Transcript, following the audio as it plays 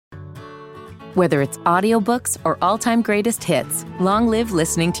Whether it's audiobooks or all-time greatest hits, long live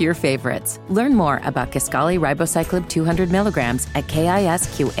listening to your favorites. Learn more about Kisqali Ribociclib 200 milligrams at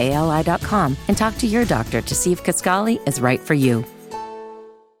KISQALI.com and talk to your doctor to see if Kisqali is right for you.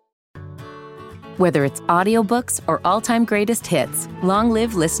 Whether it's audiobooks or all-time greatest hits, long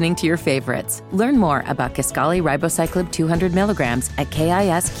live listening to your favorites. Learn more about Kisqali Ribociclib 200 milligrams at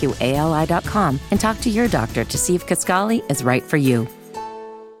KISQALI.com and talk to your doctor to see if Kisqali is right for you.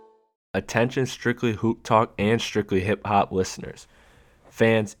 Attention Strictly Hoop Talk and Strictly Hip Hop listeners.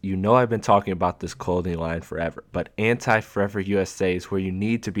 Fans, you know I've been talking about this clothing line forever, but Anti-Forever USA is where you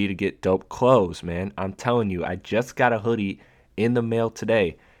need to be to get dope clothes, man. I'm telling you, I just got a hoodie in the mail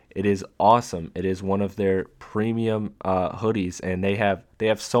today. It is awesome. It is one of their premium hoodies, and they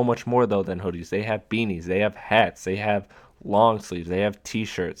have so much more though than hoodies. They have beanies, they have hats, they have long sleeves, they have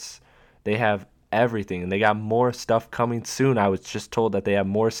t-shirts, they have everything, and they got more stuff coming soon. I was just told that they have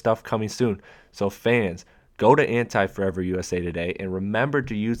more stuff coming soon. So fans, go to Anti-Forever USA today and remember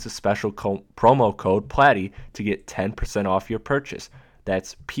to use the special promo code PLATTY to get 10% off your purchase.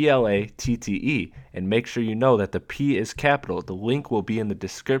 That's PLATTE, and make sure you know that the P is capital. The link will be in the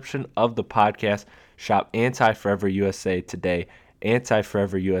description of the podcast. Shop Anti-Forever USA today,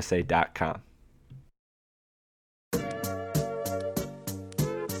 antiforeverusa.com.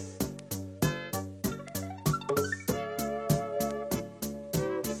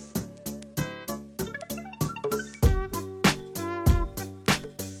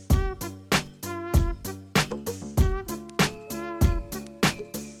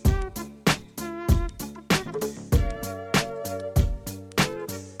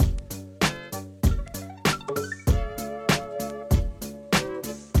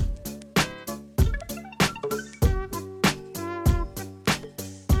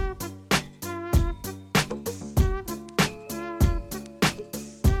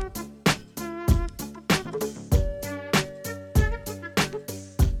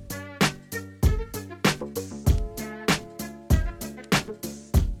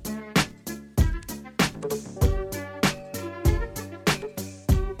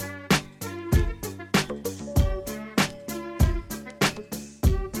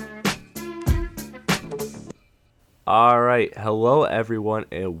 All right, hello everyone,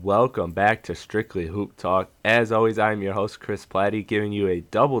 and welcome back to Strictly Hoop Talk. As always, I'm your host, Chris Platty, giving you a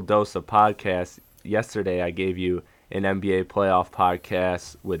double dose of podcasts. Yesterday, I gave you an NBA playoff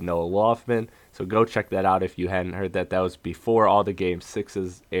podcast with Noah Loftman, so go check that out if you hadn't heard that. That was before all the Game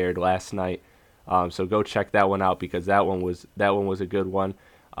 6s aired last night, so go check that one out because that one was a good one.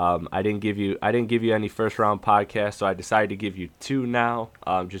 I didn't give you any first round podcasts, so I decided to give you two now.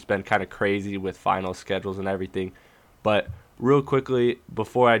 Just been kind of crazy with final schedules and everything. But real quickly,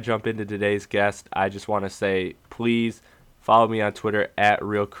 before I jump into today's guest, I just want to say, please follow me on Twitter at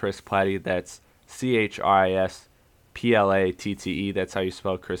RealChrisPlatty. That's ChrisPlatte. That's how you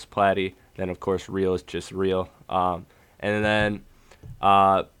spell Chris Platty. Then, of course, real is just real. And then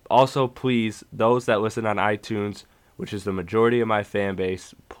also, please, those that listen on iTunes, which is the majority of my fan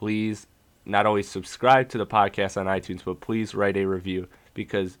base, please not only subscribe to the podcast on iTunes, but please write a review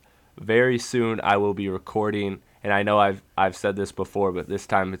because very soon I will be recording. And I know I've said this before, but this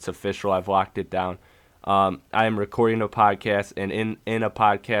time it's official. I've locked it down. I am recording a podcast, and in a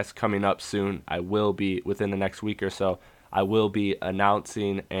podcast coming up soon, I will be, within the next week or so, I will be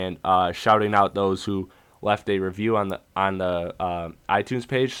announcing and shouting out those who left a review on the iTunes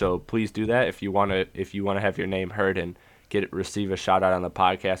page. So please do that if you want to have your name heard and receive a shout out on the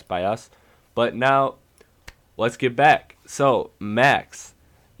podcast by us. But now, let's get back. So Max,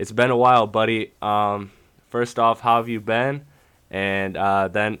 it's been a while, buddy. First off, how have you been? And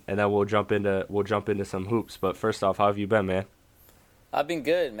then we'll jump into some hoops. But first off, how have you been, man? I've been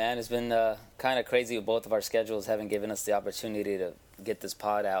good, man. It's been kind of crazy with both of our schedules haven't given us the opportunity to get this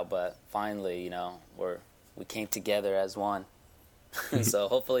pod out, but finally, we came together as one. So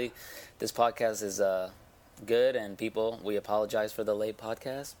hopefully this podcast is good, and we apologize for the late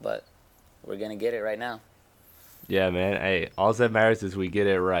podcast, but we're going to get it right now. Yeah, man. Hey, all that matters is we get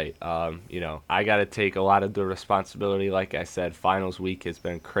it right. I got to take a lot of the responsibility. Like I said, finals week has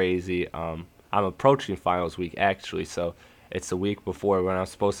been crazy. I'm approaching finals week, actually, so it's the week before when I'm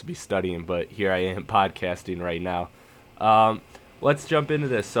supposed to be studying, but here I am podcasting right now. Let's jump into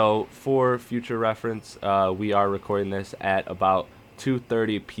this. So for future reference, we are recording this at about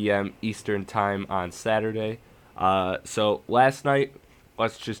 2:30 p.m. Eastern Time on Saturday. So last night,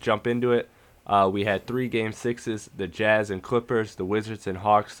 let's just jump into it. We had 3 Game 6s, the Jazz and Clippers, the Wizards and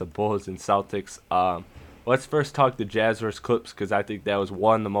Hawks, the Bulls and Celtics. Let's first talk the Jazz versus Clips because I think that was,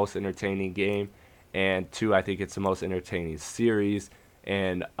 1, the most entertaining game, and 2, I think it's the most entertaining series.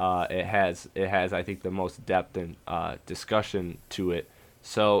 and it has I think the most depth and discussion to it.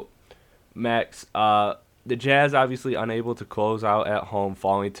 So, Max, the Jazz obviously unable to close out at home,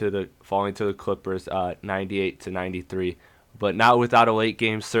 falling to the Clippers, 98-93, but not without a late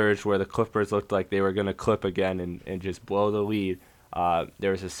game surge where the Clippers looked like they were going to clip again and just blow the lead.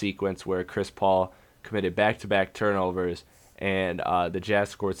 There was a sequence where Chris Paul committed back-to-back turnovers, and the Jazz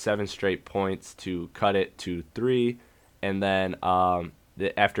scored 7 straight points to cut it to 3, and then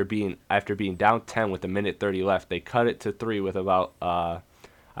after being down 10 with a minute 30 left, they cut it to 3 with about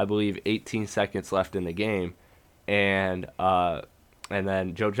I believe 18 seconds left in the game, and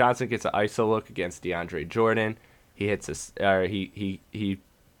then Joe Johnson gets an ISO look against DeAndre Jordan. He hits he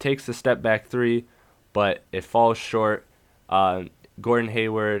takes a step back 3, but it falls short. Gordon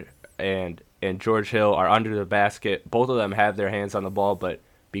Hayward and George Hill are under the basket. Both of them have their hands on the ball, but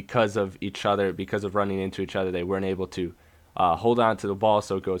because of each other, because of running into each other, they weren't able to hold on to the ball,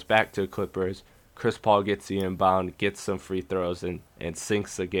 so it goes back to the Clippers. Chris Paul gets the inbound, gets some free throws, and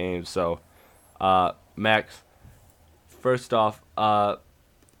sinks the game. So, Max, first off,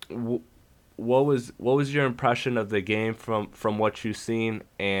 what was your impression of the game from what you've seen?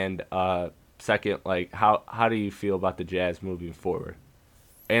 And second, like how do you feel about the Jazz moving forward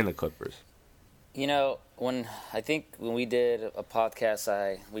and the Clippers? You know, when we did a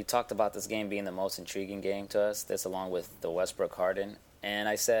podcast, we talked about this game being the most intriguing game to us. This along with the Westbrook Harden, and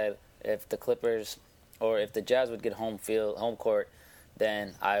I said if the Clippers or if the Jazz would get home court,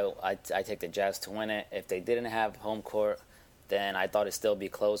 then I take the Jazz to win it. If they didn't have home court, then I thought it'd still be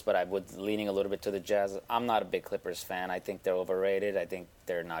close, but I was leaning a little bit to the Jazz. I'm not a big Clippers fan. I think they're overrated. I think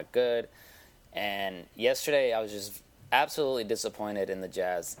they're not good. And yesterday I was just absolutely disappointed in the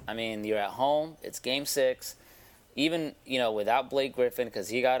Jazz. I mean, you're at home. It's Game 6. Even, without Blake Griffin because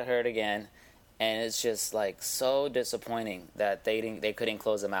he got hurt again. And it's just, like, so disappointing that they couldn't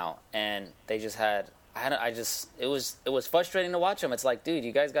close them out. And they just had it was frustrating to watch them. It's like, dude,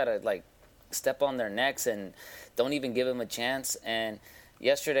 you guys got to, like, step on their necks and don't even give them a chance. And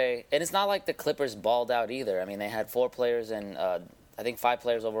yesterday, and it's not like the Clippers balled out either. I mean, they had 4 players and I think 5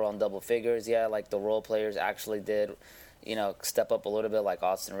 players overall in double figures. Yeah, like the role players actually did, step up a little bit, like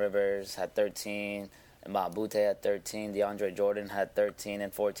Austin Rivers had 13, and Mabute had 13, DeAndre Jordan had 13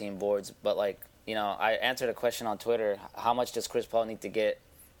 and 14 boards. But, like, I answered a question on Twitter, how much does Chris Paul need to get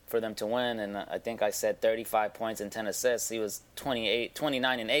for them to win? And I think I said 35 points and 10 assists. He was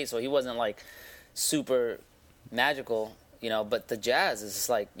 29 and 8, so he wasn't, like, super magical, But the Jazz is just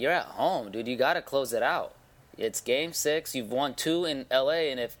like, you're at home, dude. You got to close it out. It's Game 6. You've won 2 in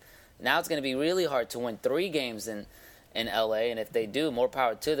L.A., and now it's going to be really hard to win 3 games in L.A., and if they do, more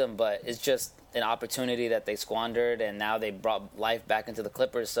power to them. But it's just an opportunity that they squandered, and now they brought life back into the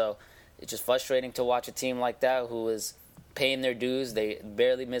Clippers. So it's just frustrating to watch a team like that who is paying their dues. They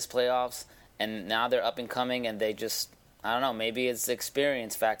barely missed playoffs, and now they're up and coming, and they just, I don't know, maybe it's the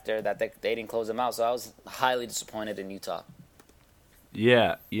experience factor that they didn't close them out. So I was highly disappointed in Utah.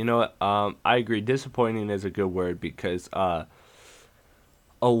 Yeah, I agree. Disappointing is a good word because a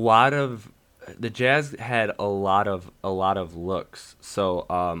lot of the Jazz had a lot of looks. So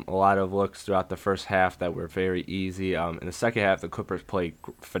a lot of looks throughout the first half that were very easy. In the second half, the Clippers played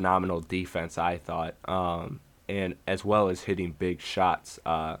phenomenal defense, I thought, and as well as hitting big shots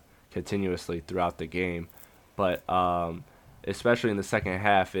continuously throughout the game. But especially in the second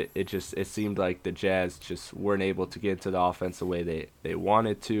half, it seemed like the Jazz just weren't able to get into the offense the way they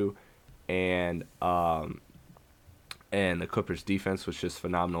wanted to, and the Clippers defense was just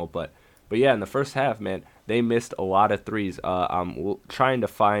phenomenal. But yeah, in the first half, man, they missed a lot of threes. I'm trying to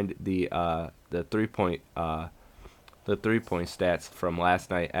find the 3-point stats from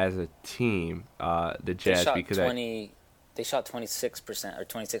last night as a team. The Jazz they shot 26% or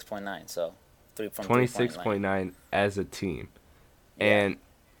 26.9, so. 26.9 as a team. Yeah.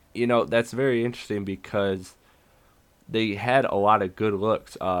 And that's very interesting because they had a lot of good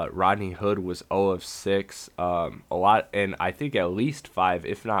looks. Rodney Hood was 0 of 6. A lot, and I think at least 5,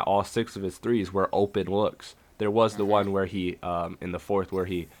 if not all 6 of his threes were open looks. There was the one where he in the fourth where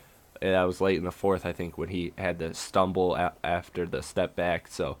that was late in the fourth, I think, when he had to stumble after the step back.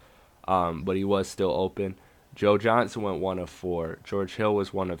 So, but he was still open. Joe Johnson went 1 of 4. George Hill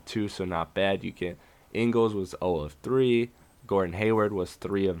was 1 of 2, so not bad. Ingles was 0 of 3. Gordon Hayward was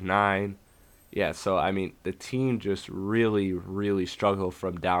 3 of 9. Yeah, so I mean the team just really, really struggled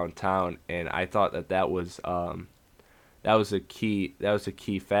from downtown, and I thought that was a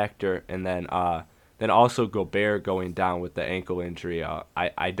key factor. And then also Gobert going down with the ankle injury.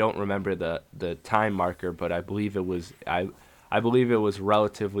 I don't remember the time marker, but I believe it was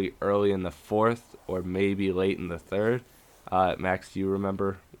relatively early in the fourth or maybe late in the third. Max, do you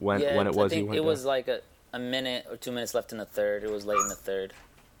remember when Yeah, it I was he think went it down? was like a minute or 2 minutes left in the third. It was late in the third.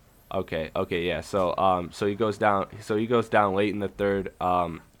 Okay, yeah. So he goes down. So he goes down late in the third,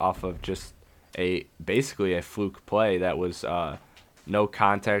 off of just basically a fluke play that was no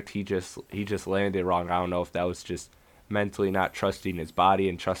contact. He just landed wrong. I don't know if that was just mentally not trusting his body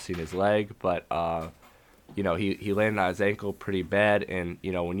and trusting his leg, but he landed on his ankle pretty bad. And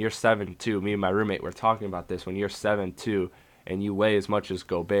when you're 7'2", me and my roommate were talking about this. When you're 7'2" and you weigh as much as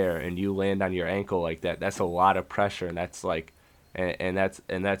Gobert and you land on your ankle like that, that's a lot of pressure, and that's like, and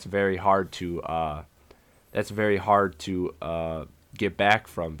that's very hard to get back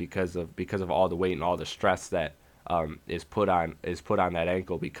from because of all the weight and all the stress that is put on that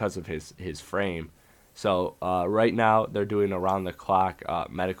ankle because of his frame. So right now they're doing around the clock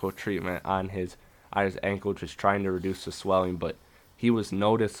medical treatment on his ankle, just trying to reduce the swelling. But he was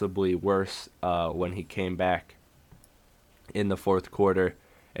noticeably worse when he came back in the fourth quarter,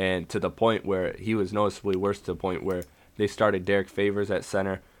 and to the point where he was noticeably worse to the point where they started Derek Favors at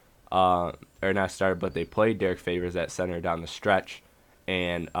center, or not started, but they played Derek Favors at center down the stretch,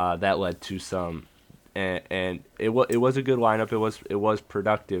 and that led to some, and it was a good lineup. It was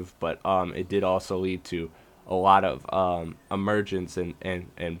productive, but it did also lead to a lot of emergence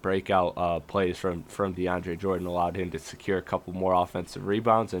and breakout plays from DeAndre Jordan, allowed him to secure a couple more offensive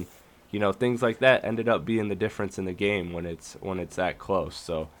rebounds, and things like that ended up being the difference in the game when it's that close.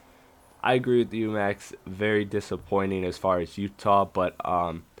 So I agree with you, Max. Very disappointing as far as Utah, but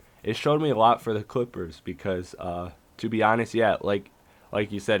it showed me a lot for the Clippers because, to be honest, yeah, like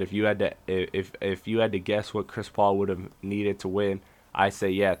you said, if you had to guess what Chris Paul would have needed to win, I say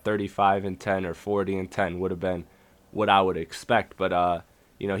yeah, 35-10 or 40-10 would have been what I would expect. But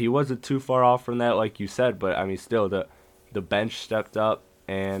he wasn't too far off from that, like you said. But I mean, still, the bench stepped up,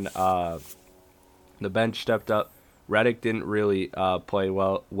 and Redick didn't really play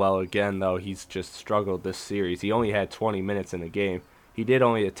well again, though. He's just struggled this series. He only had 20 minutes in the game. He did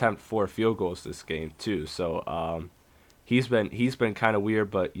only attempt 4 field goals this game too. So he's been kind of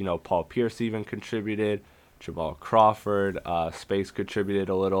weird. But Paul Pierce even contributed. Jamal Crawford, Space contributed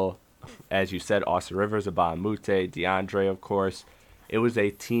a little. As you said, Austin Rivers, Abba Mute, DeAndre, of course. It was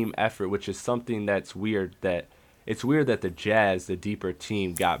a team effort, which is something that's weird. It's weird that the Jazz, the deeper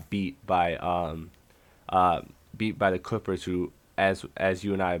team, got beat by the Clippers, who, as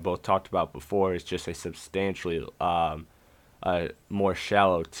you and I both talked about before, is just a substantially more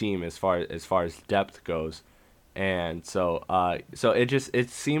shallow team as far as depth goes. And so it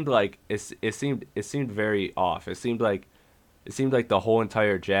seemed very off. It seemed like the whole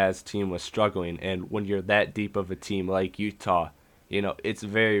entire Jazz team was struggling. And when you're that deep of a team like Utah, it's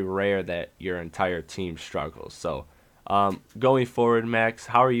very rare that your entire team struggles. So going forward, Max,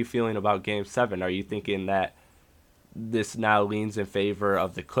 how are you feeling about Game 7? Are you thinking that this now leans in favor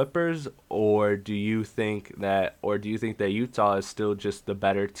of the Clippers, or do you think that Utah is still just the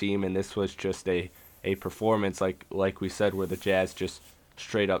better team, and this was just a performance like we said, where the Jazz just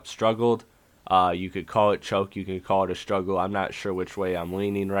straight up struggled? You could call it choke, you could call it a struggle. I'm not sure which way I'm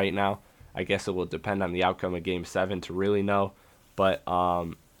leaning right now. I guess it will depend on the outcome of Game 7 to really know. But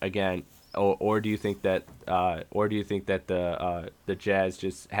again, or do you think that the Jazz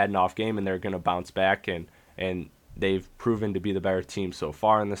just had an off game and they're going to bounce back, and they've proven to be the better team so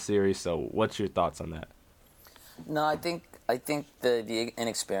far in the series? So what's your thoughts on that? No, I think the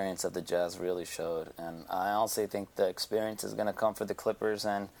inexperience of the Jazz really showed, and I honestly think the experience is going to come for the Clippers,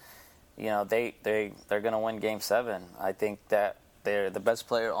 and they're going to win Game 7. I think that the best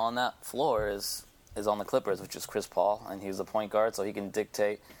player on that floor is on the Clippers, which is Chris Paul, and he's the point guard, so he can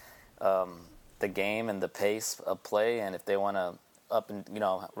dictate the game and the pace of play, and if they want to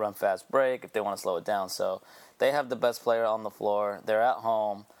run fast break, if they want to slow it down. So they have the best player on the floor. They're at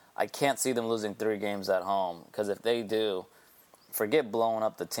home. I can't see them losing 3 games at home, because if they do, forget blowing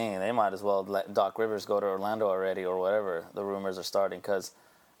up the team. They might as well let Doc Rivers go to Orlando already, or whatever the rumors are starting, because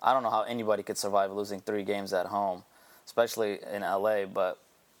I don't know how anybody could survive losing 3 games at home, especially in LA. But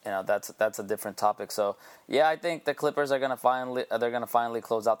that's a different topic. So yeah, I think the Clippers are gonna finally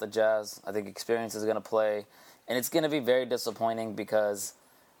close out the Jazz. I think experience is gonna play, and it's gonna be very disappointing because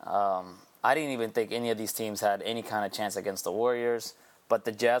I didn't even think any of these teams had any kind of chance against the Warriors. But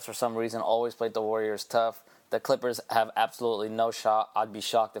the Jazz, for some reason, always played the Warriors tough. The Clippers have absolutely no shot. I'd be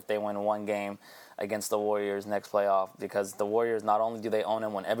shocked if they win 1 game against the Warriors next playoff, because the Warriors, not only do they own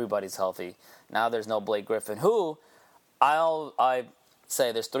them when everybody's healthy, now there's no Blake Griffin, who I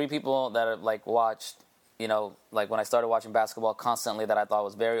say there's 3 people that are watched, when I started watching basketball constantly, that I thought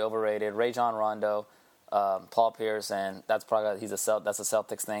was very overrated: Rajon Rondo, Paul Pierce, and that's probably that's a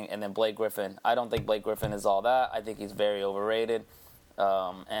Celtics thing. And then Blake Griffin. I don't think Blake Griffin is all that. I think he's very overrated.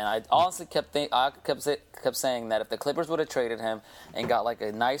 And I honestly kept saying that if the Clippers would have traded him and got like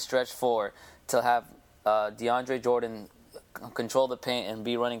a nice stretch four to have DeAndre Jordan control the paint and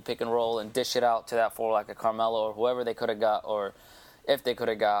be running pick and roll and dish it out to that four like a Carmelo or whoever they could have got, or if they could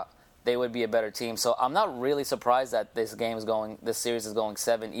have got, they would be a better team. So I'm not really surprised that this series is going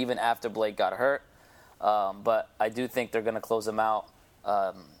 7 even after Blake got hurt. But I do think they're going to close them out.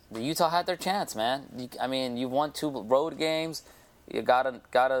 The Utah had their chance, man. You won 2 road games. You gotta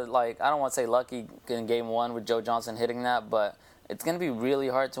like, I don't want to say lucky in game 1 with Joe Johnson hitting that, but it's going to be really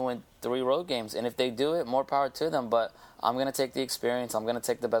hard to win 3 road games. And if they do it, more power to them. But I'm going to take the experience. I'm going to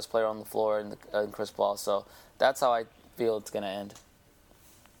take the best player on the floor in Chris Paul. So that's how I feel it's going to end.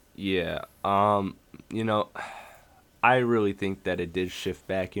 Yeah. I really think that it did shift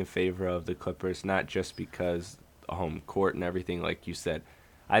back in favor of the Clippers, not just because home court and everything, like you said.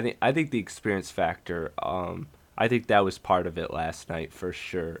 I think the experience factor, I think that was part of it last night for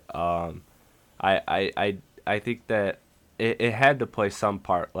sure. I think that it had to play some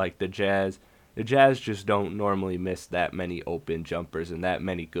part. Like the Jazz just don't normally miss that many open jumpers and that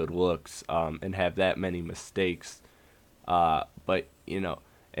many good looks, and have that many mistakes. But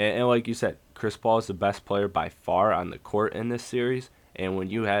and like you said, Chris Paul is the best player by far on the court in this series. And when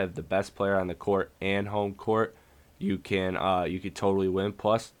you have the best player on the court and home court, you could totally win.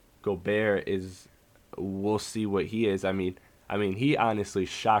 Plus, Gobert we'll see what he is. I mean, he honestly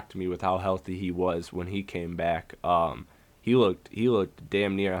shocked me with how healthy he was when he came back. He looked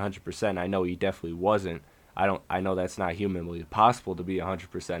damn near 100%. I know he definitely wasn't. I know that's not humanly possible to be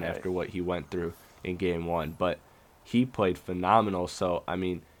 100% after what he went through in game 1, but he played phenomenal. So,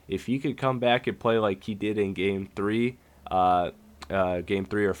 if he could come back and play like he did in game 3 or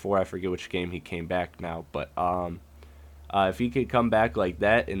 4, I forget which game he came back now, but if he could come back like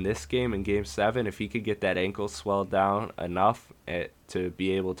that in this game, in game 7, if he could get that ankle swelled down enough to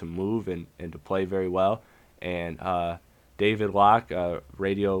be able to move and to play very well, and David Locke,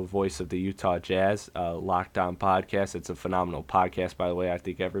 radio voice of the Utah Jazz, Locked On podcast. It's a phenomenal podcast, by the way. I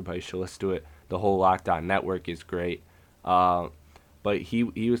think everybody should listen to it. The whole Locked On network is great. But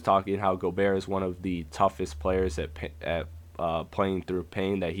he was talking how Gobert is one of the toughest players at playing through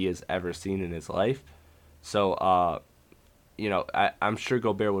pain that he has ever seen in his life. So, I'm sure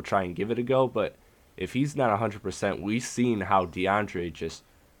Gobert will try and give it a go, but if he's not 100%, we've seen how DeAndre just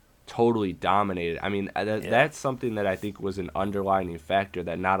totally dominated. That's something that I think was an underlining factor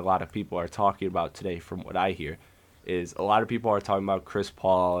that not a lot of people are talking about today, from what I hear, is a lot of people are talking about Chris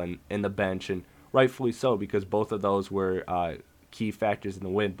Paul and the bench, and rightfully so, because both of those were key factors in the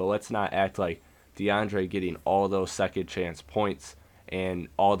win. But let's not act like DeAndre getting all those second chance points and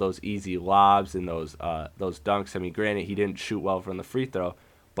all those easy lobs and those dunks. Granted, he didn't shoot well from the free throw,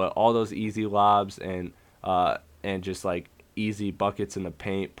 but all those easy lobs and just like easy buckets in the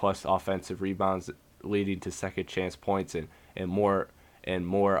paint, plus offensive rebounds leading to second chance points and more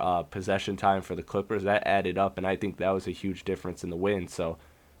possession time for the Clippers, that added up, and I think that was a huge difference in the win. So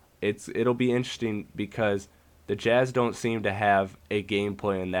it'll be interesting because the Jazz don't seem to have a game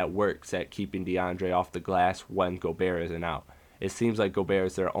plan that works at keeping DeAndre off the glass when Gobert isn't out. It seems like Gobert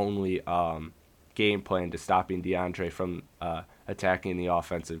is their only game plan to stopping DeAndre from attacking the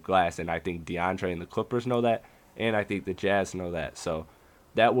offensive glass, and I think DeAndre and the Clippers know that, and I think the Jazz know that. So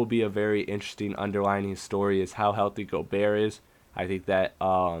that will be a very interesting underlining story, is how healthy Gobert is. I think that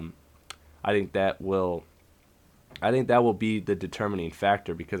will be the determining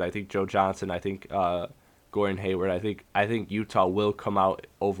factor, because I think Joe Johnson, I think Gordon Hayward, I think Utah will come out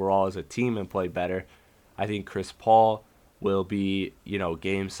overall as a team and play better. I think Chris Paul will be,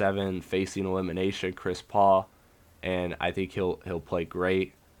 game 7 facing elimination, Chris Paul, and I think he'll play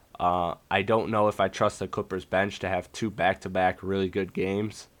great. I don't know if I trust the Clippers bench to have 2 back-to-back really good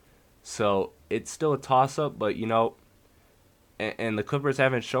games. So it's still a toss-up, but, and the Clippers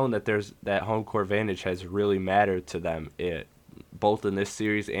haven't shown that that home court advantage has really mattered to them, both in this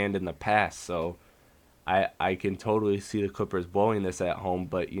series and in the past. So I can totally see the Clippers blowing this at home,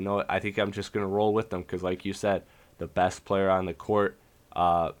 but, I think I'm just going to roll with them because, like you said, the best player on the court,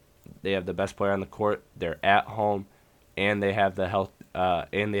 they have the best player on the court, they're at home, and they have the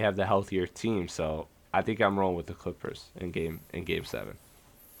healthier team. So I think I'm rolling with the Clippers in game 7.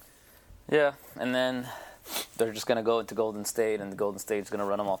 Yeah, and then they're just going to go into Golden State, and the Golden State's going to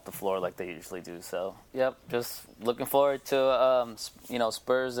run them off the floor like they usually do. So, yep, just looking forward to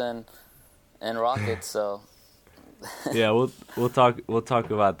Spurs and Rockets. So yeah, we'll talk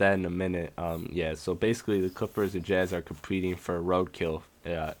about that in a minute. So basically the Clippers and Jazz are competing for roadkill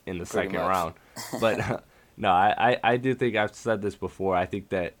in the Pretty second much. round. But no, I do think I've said this before. I think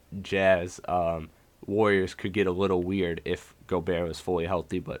that Jazz Warriors could get a little weird if Gobert was fully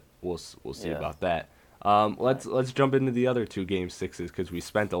healthy, but we'll see Yeah. about that. Let's jump into the other two game sixes because we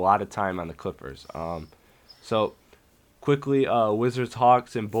spent a lot of time on the Clippers. So quickly, Wizards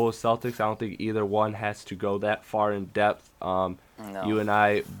Hawks and Bulls Celtics. I don't think either one has to go that far in depth. No. You and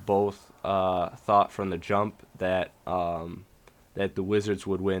I both thought from the jump that that the Wizards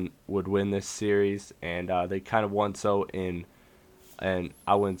would win this series, and they kind of won so in, and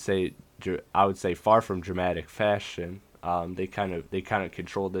I would say far from dramatic fashion. They kind of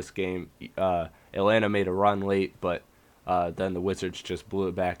controlled this game. Atlanta made a run late, but then the Wizards just blew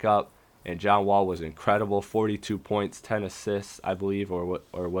it back up. And John Wall was incredible, 42 points, 10 assists, I believe, or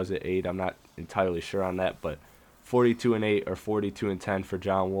was it 8? I'm not entirely sure on that, but 42 and 8 or 42 and 10 for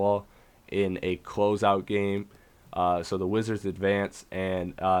John Wall in a closeout game. So the Wizards advance,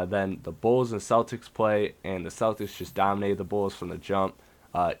 and then the Bulls and Celtics play, and the Celtics just dominated the Bulls from the jump,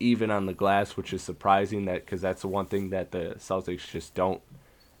 even on the glass, which is surprising because that's the one thing that the Celtics just don't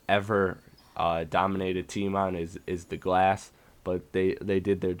ever dominate a team on is the glass. But they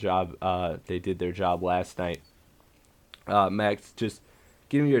did their job. They did their job last night. Max, just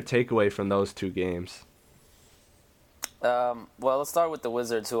give me your takeaway from those two games. Well, let's start with the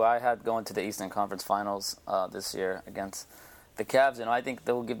Wizards, who I had going to the Eastern Conference Finals this year against the Cavs. I think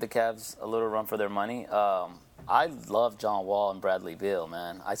they'll give the Cavs a little run for their money. I love John Wall and Bradley Beal,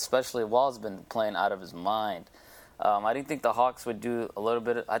 man. Especially Wall's been playing out of his mind. I didn't think the Hawks would do a little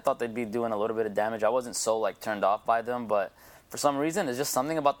bit. I thought they'd be doing a little bit of damage. I wasn't so turned off by them, but for some reason, it's just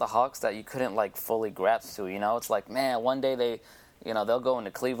something about the Hawks that you couldn't fully grasp to. It's like, man, one day they'll go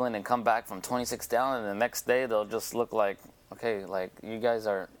into Cleveland and come back from 26 down, and the next day they'll just look like, okay, you guys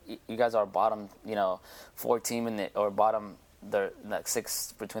are bottom, 4 team in the, or bottom, the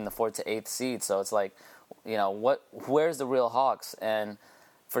six between the 4th to 8th seed. So it's like, where's the real Hawks? And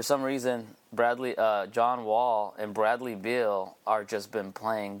for some reason, John Wall and Bradley Beal are just been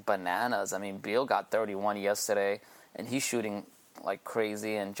playing bananas. I mean, Beal got 31 yesterday, and he's shooting like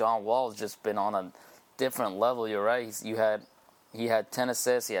crazy, and John Wall's just been on a different level. You're right. He had 10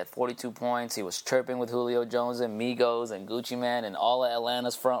 assists. He had 42 points. He was chirping with Julio Jones and Migos and Gucci Mane and all of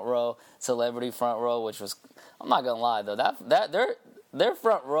Atlanta's front row, celebrity front row, which was, I'm not gonna lie though, that their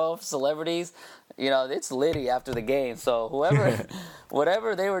front row of celebrities, it's litty after the game. So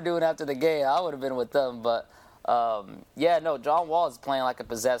whatever they were doing after the game, I would have been with them. But John Wall is playing like a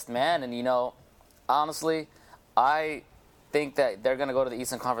possessed man, and honestly, I think that they're gonna go to the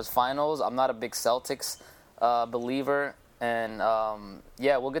Eastern Conference Finals. I'm not a big Celtics believer. And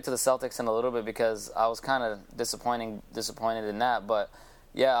we'll get to the Celtics in a little bit because I was kind of disappointed in that. But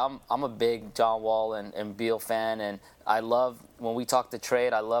yeah, I'm a big John Wall and Beal fan, and I love when we talk the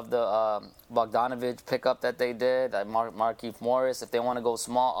trade. I love the Bogdanovich pickup that they did. Markieff Morris, if they want to go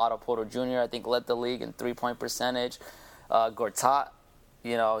small, Otto Porter Jr. I think led the league in 3-point percentage. Gortat,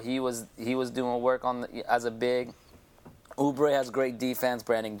 he was doing work as a big. Oubre has great defense.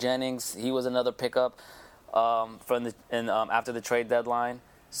 Brandon Jennings, he was another pickup. After the trade deadline.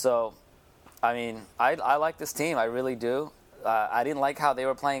 So, I mean, I like this team. I really do. I didn't like how they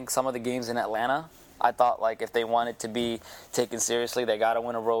were playing some of the games in Atlanta. I thought, if they wanted to be taken seriously, they got to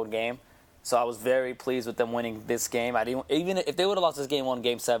win a road game. So I was very pleased with them winning this game. Even if they would have lost this game on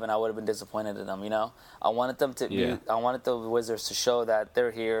Game 7, I would have been disappointed in them. I wanted them to. I wanted the Wizards to show that they're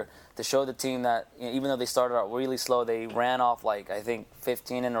here, to show the team that even though they started out really slow, they ran off I think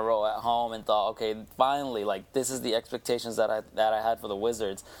 15 in a row at home and thought, okay, finally, this is the expectations that I had for the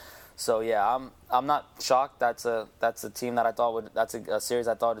Wizards. So yeah, I'm not shocked. That's a team that I thought would. That's a series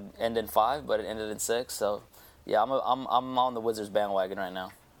I thought would end in 5, but it ended in 6. So yeah, I'm on the Wizards bandwagon right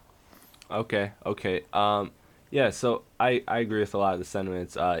now. Okay. So I agree with a lot of the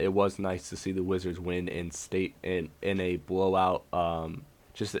sentiments. It was nice to see the Wizards win in a blowout.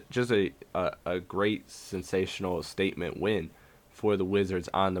 Just a great sensational statement win for the Wizards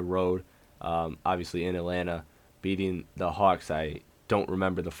on the road. Obviously in Atlanta, beating the Hawks. I don't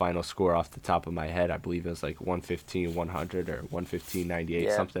remember the final score off the top of my head. I believe it was 115-100 or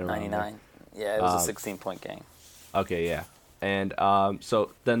 115-98, something around 99. Yeah, it was a 16-point game. Okay, yeah. And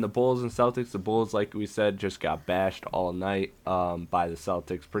so then the Bulls and Celtics, the Bulls, like we said, just got bashed all night by the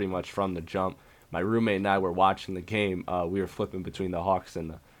Celtics pretty much from the jump. My roommate and I were watching the game. We were flipping between the Hawks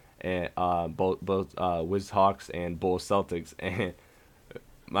and both Wiz Hawks and Bulls Celtics. And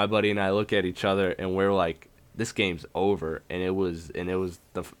my buddy and I look at each other and we're like, this game's over. And it was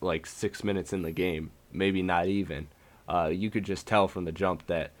the 6 minutes in the game, maybe not even. You could just tell from the jump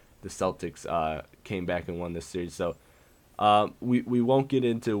that the Celtics came back and won this series. So We won't get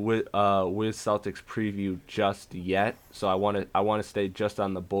into Wiz Celtics preview just yet, so I want to stay just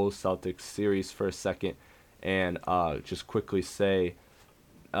on the Bulls Celtics series for a second, and just quickly say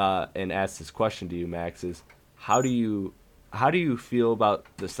and ask this question to you, Max: is how do you feel about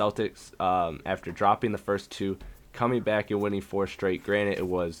the Celtics after dropping the first two, coming back and winning 4 straight? Granted, it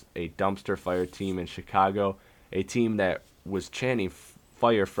was a dumpster fire team in Chicago, a team that was chanting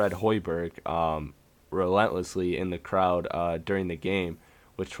 "Fire Fred Hoiberg" relentlessly in the crowd during the game,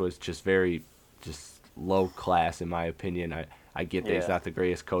 which was just very low class in my opinion. I get that he's not the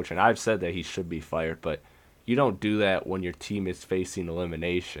greatest coach, and I've said that he should be fired, but you don't do that when your team is facing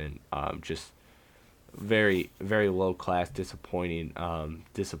elimination. Just very, very low class, disappointing. I'm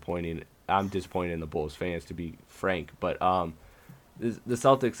disappointed in the Bulls fans, to be frank. But the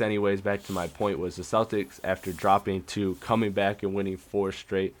Celtics, anyways, back to my point, was the Celtics, after dropping 2, coming back and winning 4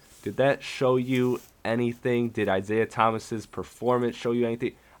 straight. Did that show you anything? Did Isaiah Thomas's performance show you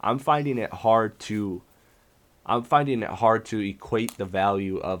anything? I'm finding it hard to equate the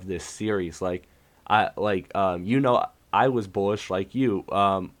value of this series. I was bullish like you.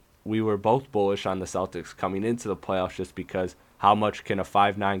 We were both bullish on the Celtics coming into the playoffs, just because how much can a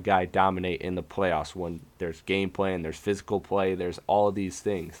 5'9" guy dominate in the playoffs when there's gameplay and there's physical play, there's all of these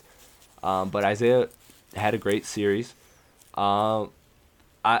things. But Isaiah had a great series.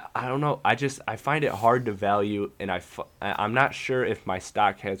 I don't know. I find it hard to value, and I'm not sure if my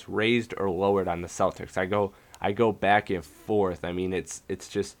stock has raised or lowered on the Celtics. I go back and forth. I mean, it's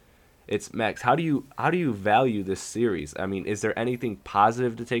Max. How do you value this series? I mean, is there anything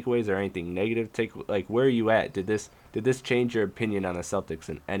positive to take away? Is there anything negative to take? Like, where are you at? Did this change your opinion on the Celtics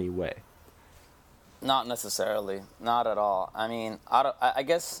in any way? Not necessarily, not at all. I mean, I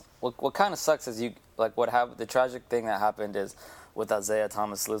guess what kind of sucks is what happened. The tragic thing that happened is with Isaiah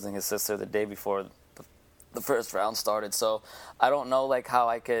Thomas losing his sister the day before the first round started. So I don't know how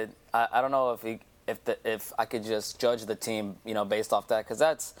I could. I don't know if I could just judge the team, based off that, because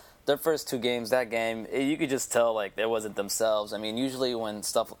that's their first 2 games. That game, you could just tell they wasn't themselves. I mean, usually when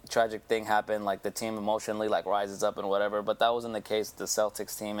tragic thing happen, the team emotionally rises up and whatever. But that wasn't the case with the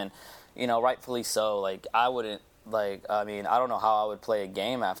Celtics team, and rightfully so. I wouldn't I don't know how I would play a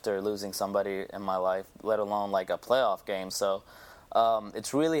game after losing somebody in my life, let alone a playoff game. So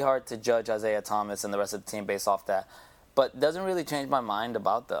it's really hard to judge Isaiah Thomas and the rest of the team based off that. But it doesn't really change my mind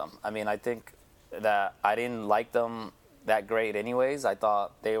about them. I mean, I think that I didn't like them that great anyways. I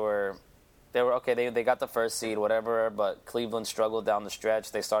thought they were okay. They got the first seed, whatever, but Cleveland struggled down the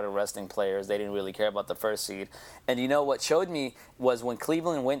stretch. They started resting players. They didn't really care about the first seed. And what showed me was when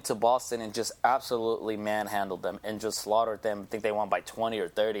Cleveland went to Boston and just absolutely manhandled them and just slaughtered them. I think they won by 20 or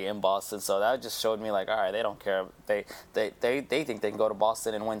 30 in Boston. So that just showed me all right, they don't care. They think they can go to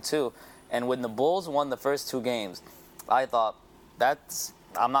Boston and win too. And when the Bulls won the first 2 games, I thought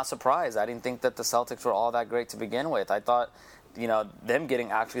I'm not surprised. I didn't think that the Celtics were all that great to begin with. I thought, them getting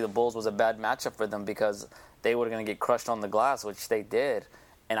actually the Bulls was a bad matchup for them because they were going to get crushed on the glass, which they did.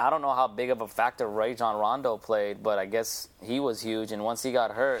 And I don't know how big of a factor Rajon Rondo played, but I guess he was huge. And once he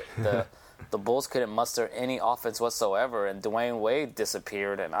got hurt, the Bulls couldn't muster any offense whatsoever. And Dwayne Wade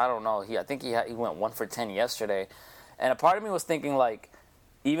disappeared. And I don't know. I think he went 1 for 10 yesterday. And a part of me was thinking,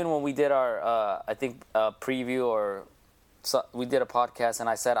 even when we did our, preview so we did a podcast, and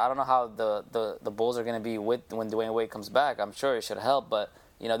I said, I don't know how the Bulls are going to be when Dwayne Wade comes back. I'm sure it should help, but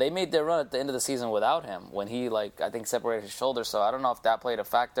they made their run at the end of the season without him when he I think separated his shoulder. So I don't know if that played a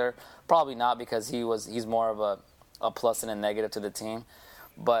factor. Probably not, because he's more of a plus and a negative to the team.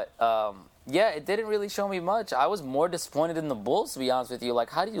 But it didn't really show me much. I was more disappointed in the Bulls, to be honest with you.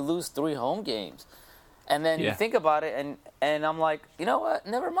 How do you lose 3 home games? And then you think about it, and I'm like, you know what?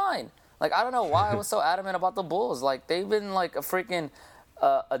 Never mind. I don't know why I was so adamant about the Bulls. They've been a freaking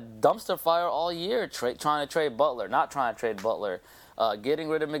a dumpster fire all year, trying to trade Butler, not trying to trade Butler, getting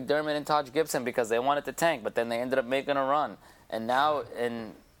rid of McDermott and Taj Gibson because they wanted to tank, but then they ended up making a run. And now,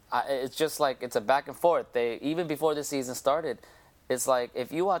 it's just it's a back and forth. Even before the season started, it's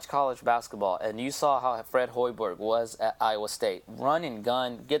if you watch college basketball and you saw how Fred Hoiberg was at Iowa State, run and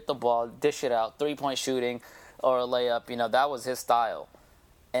gun, get the ball, dish it out, 3-point shooting or a layup, that was his style.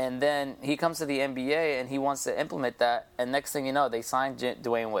 And then he comes to the NBA and he wants to implement that. And next thing you know, they signed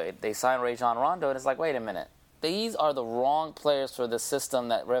Dwayne Wade. They signed Rajon Rondo. And it's wait a minute. These are the wrong players for the system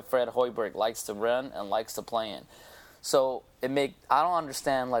that Fred Hoiberg likes to run and likes to play in. So I don't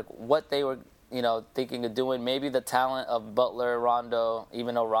understand what they were thinking of doing. Maybe the talent of Butler, Rondo,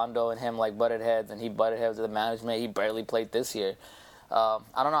 even though Rondo and him butted heads, and he butted heads with the management. He barely played this year. I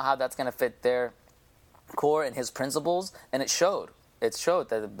don't know how that's going to fit their core and his principles. And it showed. It showed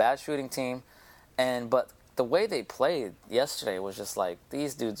that a bad shooting team, but the way they played yesterday was just like,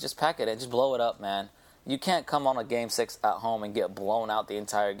 these dudes, just pack it in, just blow it up, man. You can't come on a Game 6 at home and get blown out the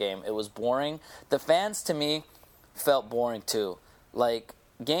entire game. It was boring. The fans, to me, felt boring too. Like,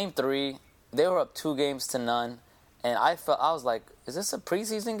 Game 3, they were up 2-0, and I was like, is this a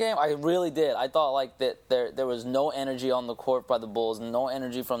preseason game? I really did. I thought like that there was no energy on the court by the Bulls, no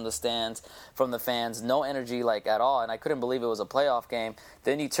energy from the stands, from the fans, no energy like at all, and I couldn't believe it was a playoff game.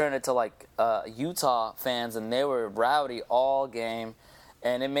 Then you turn it to like Utah fans, and they were rowdy all game,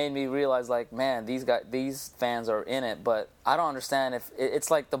 and it made me realize like, man, these fans are in it, but I don't understand if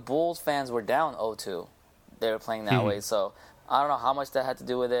it's like the Bulls fans were down 0-2. They were playing that way, so I don't know how much that had to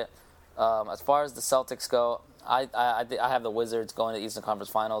do with it. As far as the Celtics go, I have the Wizards going to the Eastern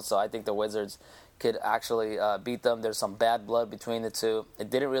Conference Finals, so I think the Wizards could actually beat them. There's some bad blood between the two. It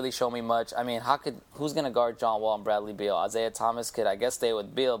didn't really show me much. I mean, who's going to guard John Wall and Bradley Beal? Isaiah Thomas could, I guess, stay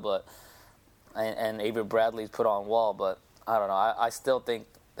with Beal, but and Avery Bradley's put on Wall, but I don't know. I still think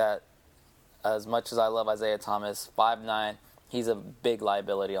that as much as I love Isaiah Thomas, 5'9", he's a big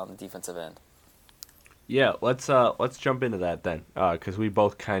liability on the defensive end. Yeah, let's jump into that then, because we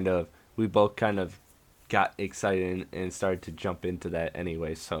both kind of got excited and started to jump into that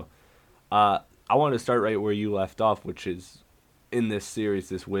anyway. So, I want to start right where you left off, which is in this series,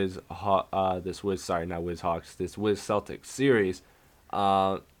 this Wiz Celtics series.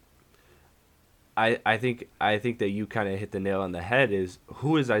 I think that you kind of hit the nail on the head. Is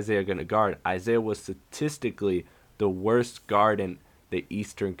who is Isaiah going to guard? Isaiah was statistically the worst guard in the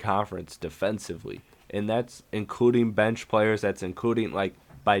Eastern Conference defensively. And that's including bench players. That's including, like,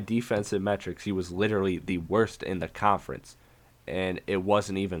 by defensive metrics, he was literally the worst in the conference. And it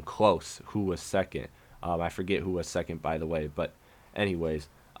wasn't even close who was second. I forget who was second, by the way. But anyways,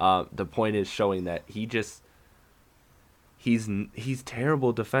 the point is showing that he's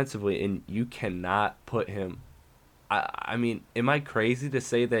terrible defensively, and you cannot put him. I mean, am I crazy to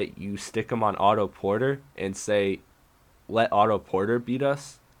say that you stick him on Otto Porter and say, let Otto Porter beat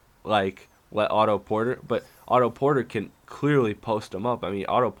us? But Otto Porter can clearly post him up. I mean,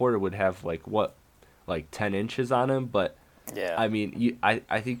 Otto Porter would have 10 inches on him, but yeah. I mean, I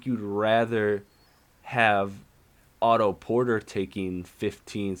think you'd rather have Otto Porter taking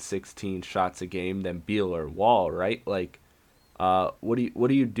 15, 16 shots a game than Beal or Wall, right? Like, what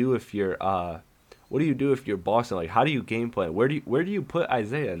do you do if you're Boston? Like, how do you game plan? Where do you put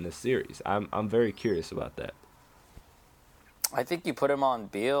Isaiah in this series? I'm very curious about that. I think you put him on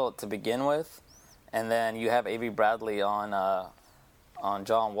Beal to begin with, and then you have Avery Bradley on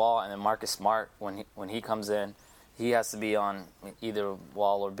John Wall, and then Marcus Smart when he comes in, he has to be on either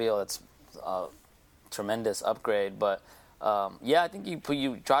Wall or Beal. It's a tremendous upgrade, but I think you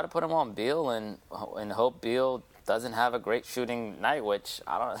try to put him on Beal and hope Beal doesn't have a great shooting night, which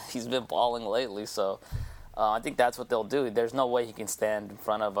I don't know. He's been balling lately, so I think that's what they'll do. There's no way he can stand in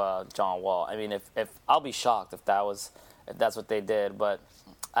front of John Wall. I mean, if I'll be shocked if that's what they did, but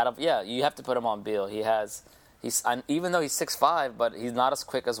you have to put him on Beal. Even though he's 6'5", but he's not as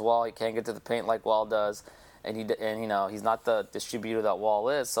quick as Wall. He can't get to the paint like Wall does, and he's not the distributor that Wall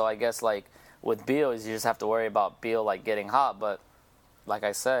is. So I guess like with Beal, you just have to worry about Beal like getting hot. But like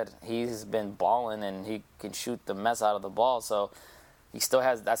I said, he's been balling and he can shoot the mess out of the ball. So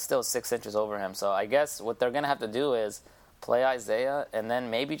that's still 6 inches over him. So I guess what they're gonna have to do is play Isaiah, and then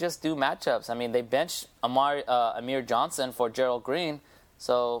maybe just do matchups. I mean, they benched Amir Johnson for Gerald Green,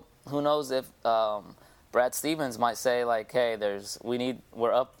 so who knows if Brad Stevens might say like, hey, if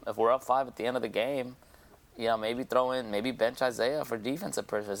we're up 5 at the end of the game, maybe bench Isaiah for defensive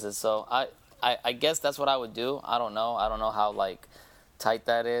purposes. So I guess that's what I would do. I don't know how like tight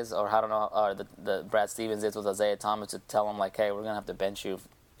that is, or I don't know, or the Brad Stevens is with Isaiah Thomas to tell him like, hey, we're gonna have to bench you,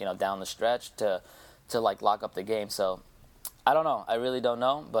 down the stretch to like lock up the game. So I don't know. I really don't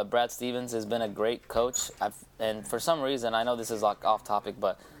know. But Brad Stevens has been a great coach. And for some reason, I know this is like off topic,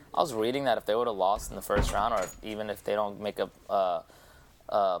 but I was reading that if they would have lost in the first round, or even if they don't make a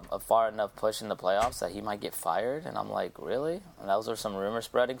far enough push in the playoffs, that he might get fired. And I'm like, really? And those are some rumors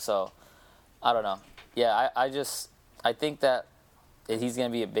spreading. So I don't know. Yeah, I think that he's going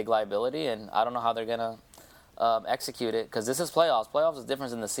to be a big liability, and I don't know how they're going to execute it, because this is playoffs. Playoffs is different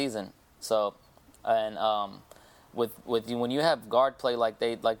than the season. So, and when you have guard play like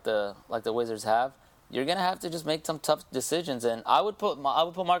the Wizards have, you're gonna have to just make some tough decisions. And I would put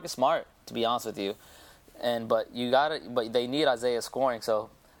Marcus Smart, to be honest with you. But they need Isaiah scoring. So,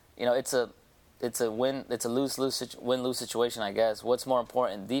 it's a win-lose situation, I guess. What's more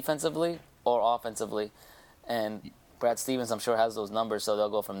important, defensively or offensively? And Brad Stevens, I'm sure, has those numbers, so they'll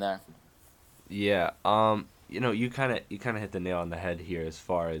go from there. Yeah. You kind of hit the nail on the head here as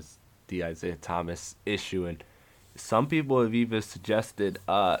far as the Isaiah Thomas issue. And some people have even suggested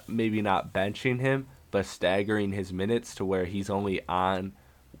maybe not benching him, but staggering his minutes to where he's only on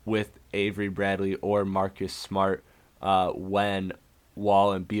with Avery Bradley or Marcus Smart when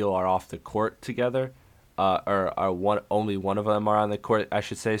Wall and Beal are off the court together, or only one of them are on the court, I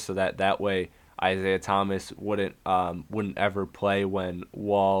should say, so that way Isaiah Thomas wouldn't ever play when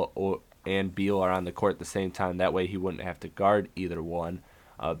Wall and Beal are on the court at the same time. That way he wouldn't have to guard either one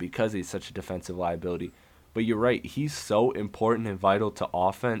because he's such a defensive liability. But you're right, he's so important and vital to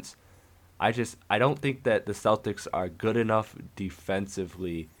offense. I don't think that the Celtics are good enough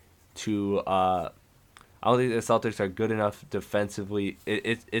defensively to I don't think the Celtics are good enough defensively.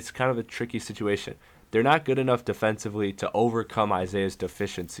 It's kind of a tricky situation. They're not good enough defensively to overcome Isaiah's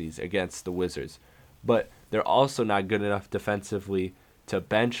deficiencies against the Wizards, but they're also not good enough defensively to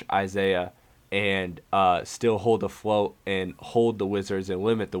bench Isaiah and still hold afloat and hold the Wizards and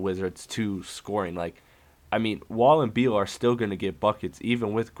limit the Wizards to scoring. Wall and Beal are still going to get buckets,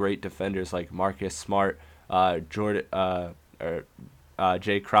 even with great defenders like Marcus Smart, Jay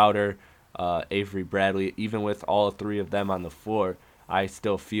Crowder, Avery Bradley. Even with all three of them on the floor, I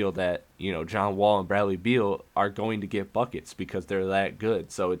still feel that John Wall and Bradley Beal are going to get buckets because they're that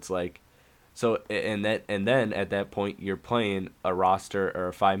good. So it's like, and then at that point you're playing a roster or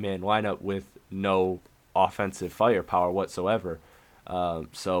a 5-man lineup with no offensive firepower whatsoever.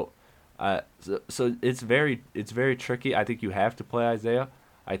 So it's very tricky. I think you have to play Isaiah.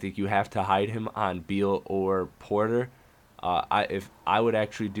 I think you have to hide him on Beal or Porter. I would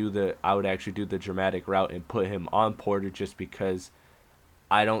actually do the dramatic route and put him on Porter just because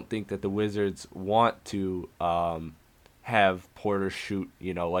I don't think that the Wizards want to have Porter shoot,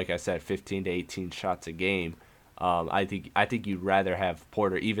 like I said, 15 to 18 shots a game. I think you'd rather have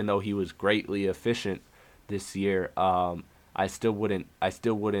Porter, even though he was greatly efficient this year. I still wouldn't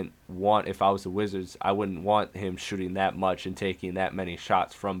want, if I was the Wizards, I wouldn't want him shooting that much and taking that many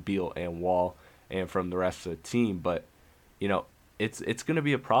shots from Beal and Wall and from the rest of the team. But it's going to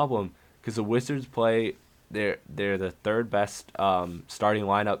be a problem because the Wizards play. They're the third best starting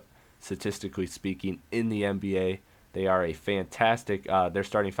lineup statistically speaking in the NBA. They are a fantastic. Their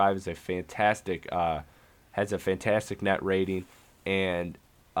starting five is has a fantastic net rating, and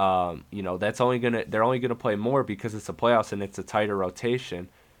they're only gonna play more because it's the playoffs and it's a tighter rotation.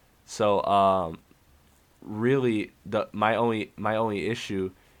 So really, my only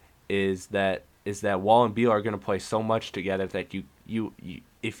issue is that Wall and Beal are gonna play so much together that you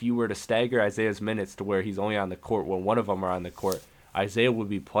if you were to stagger Isaiah's minutes to where he's only on the court when one of them are on the court, Isaiah would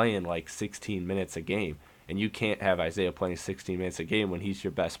be playing like 16 minutes a game, and you can't have Isaiah playing 16 minutes a game when he's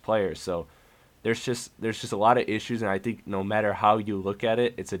your best player. So there's just a lot of issues, and I think no matter how you look at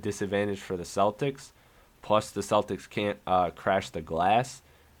it, it's a disadvantage for the Celtics. Plus, the Celtics can't crash the glass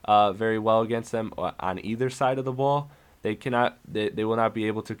very well against them on either side of the ball. They will not be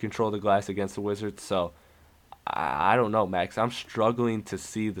able to control the glass against the Wizards. So I don't know, Max. I'm struggling to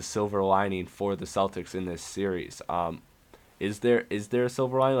see the silver lining for the Celtics in this series. Is there a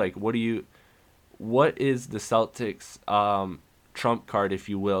silver lining? Like, what is the Celtics trump card, if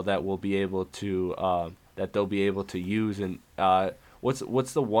you will, that will be able to that they'll be able to use? And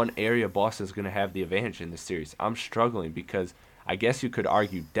what's the one area Boston's going to have the advantage in this series? I'm struggling because I guess you could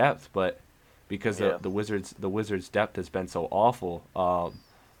argue depth, but because the Wizards' depth has been so awful.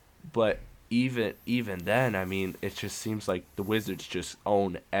 But even then, I mean, it just seems like the Wizards just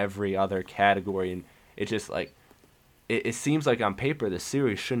own every other category, and it just like it seems like on paper the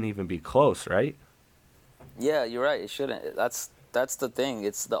series shouldn't even be close, right? Yeah, you're right. It shouldn't. That's the thing.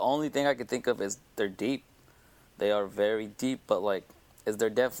 It's the only thing I could think of is they're deep. They are very deep, but like, is their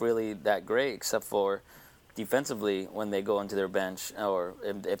depth really that great? Except for defensively when they go into their bench, or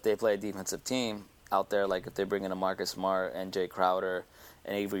if they play a defensive team out there, like if they bring in a Marcus Smart and Jay Crowder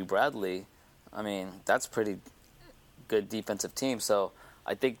and Avery Bradley, I mean, that's pretty good defensive team. So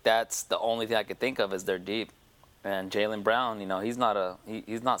I think that's the only thing I could think of is they're deep. And Jaylen Brown, he's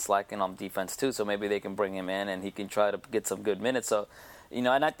not slacking on defense too. So maybe they can bring him in and he can try to get some good minutes. So, and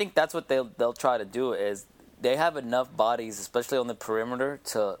I think that's what they'll try to do is they have enough bodies, especially on the perimeter,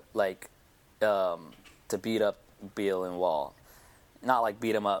 to to beat up Beal and Wall. Not like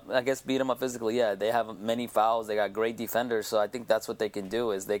beat them up. I guess beat them up physically, yeah. They have many fouls. They got great defenders. So I think that's what they can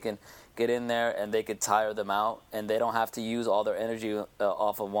do is they can get in there and they could tire them out. And they don't have to use all their energy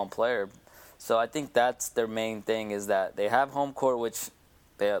off of one player. So I think that's their main thing is that they have home court, which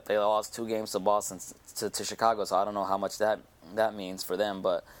they lost 2 games to Boston, to Chicago. So I don't know how much that means for them.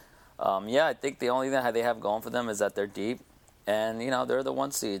 But, I think the only thing that they have going for them is that they're deep. And, they're the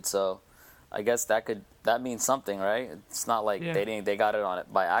 1 seed. So I guess that means something, right? It's not like they got it on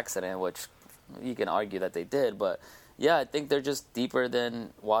it by accident, which you can argue that they did, but yeah, I think they're just deeper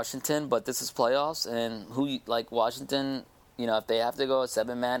than Washington. But this is playoffs, and like Washington, if they have to go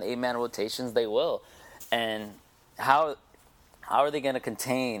 7-man, 8-man rotations, they will. And how are they going to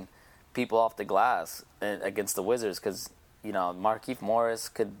contain people off the glass against the Wizards? Because Markieff Morris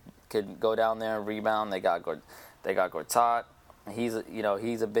could go down there and rebound. They got Gortat. He's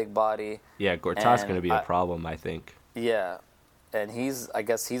a big body. Yeah, Gortat's going to be a problem, I think. Yeah, and I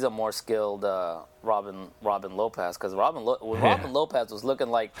guess he's a more skilled Robin Lopez, because Robin Lopez was looking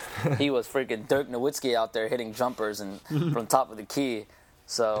like he was freaking Dirk Nowitzki out there hitting jumpers and from top of the key.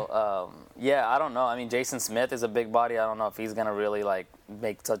 So I don't know. I mean, Jason Smith is a big body. I don't know if he's gonna really like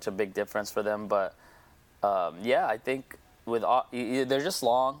make such a big difference for them, but I think they're just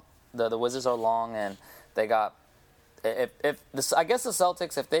long. The Wizards are long, and they got. I guess the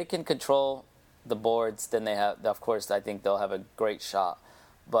Celtics, if they can control the boards, then they have. Of course, I think they'll have a great shot.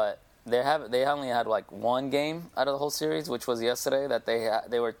 But they only had like one game out of the whole series, which was yesterday, that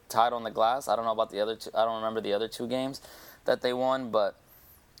they were tied on the glass. I don't know about the other two. I don't remember the other two games that they won. But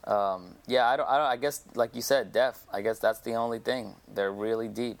I guess like you said, depth. I guess that's the only thing. They're really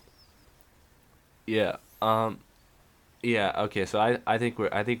deep. Yeah. Yeah. Okay. So I think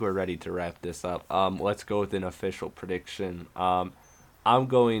we're ready to wrap this up. Let's go with an official prediction. I'm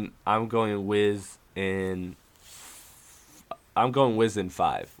going Wiz in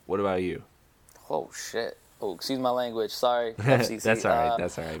 5. What about you? Oh shit. Oh, excuse my language. Sorry, FCC. That's all right.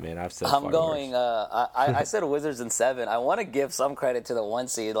 That's all right, man. I've said. I'm going. I said Wizards in 7. I want to give some credit to the 1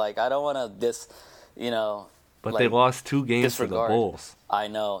 seed. Like, I don't want to But they lost 2 games to the Bulls. I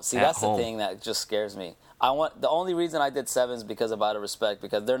know. See, that's the thing that just scares me. The only reason I did 7 is because of out of respect,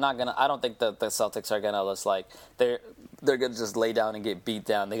 because they're not gonna. I don't think the Celtics are gonna just like they're gonna just lay down and get beat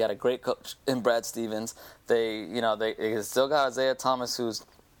down. They got a great coach in Brad Stevens. They still got Isaiah Thomas, who's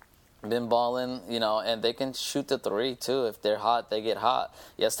been balling, and they can shoot the 3 too. If they're hot, they get hot.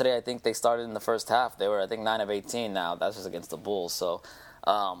 Yesterday, I think they started in the first half. They were, I think, 9 of 18. Now that's just against the Bulls. So,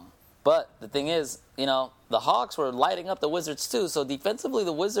 but the thing is, the Hawks were lighting up the Wizards too. So defensively,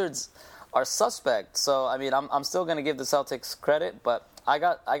 the Wizards are suspect. So I mean, I'm still gonna give the Celtics credit, but I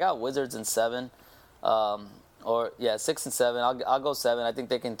got Wizards in 7, 6 and 7. I'll go 7. I think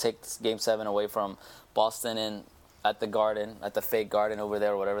they can take Game 7 away from Boston and at the Garden, at the fake Garden over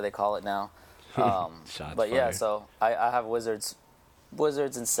there, whatever they call it now. But yeah, so I have Wizards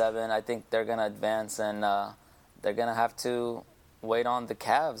in 7. I think they're gonna advance, and they're gonna have to wait on the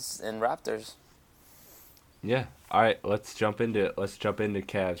Cavs and Raptors. Yeah. All right. Let's jump into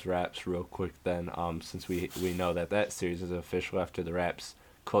Cavs Raps real quick then. Since we know that series is official after the Raps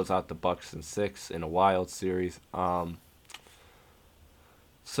close out the Bucks in 6 in a wild series.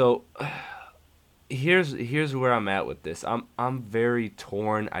 So here's where I'm at with this. I'm very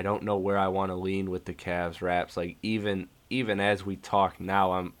torn. I don't know where I want to lean with the Cavs Raps. Like even as we talk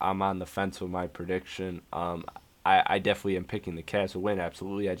now, I'm on the fence with my prediction. I definitely am picking the Cavs to win.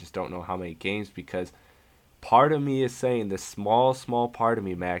 Absolutely. I just don't know how many games, because part of me is saying, this small part of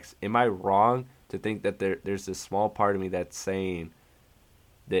me, Max, am I wrong to think that there's this small part of me that's saying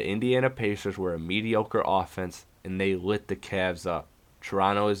the Indiana Pacers were a mediocre offense and they lit the Cavs up?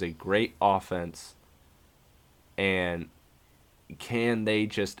 Toronto is a great offense, and can they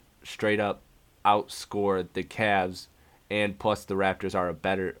just straight up outscore the Cavs? And plus, the Raptors are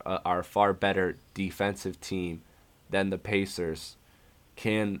a far better defensive team than the Pacers.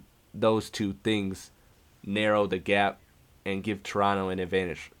 Can those two things narrow the gap and give Toronto an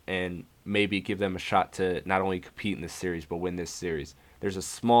advantage, and maybe give them a shot to not only compete in this series but win this series? There's a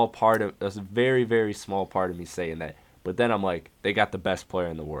very, very small part of me saying that, but then I'm like, they got the best player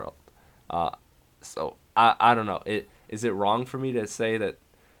in the world. So I don't know. Is it wrong for me to say that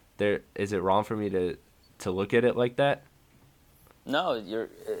is it wrong for me to look at it like that? No,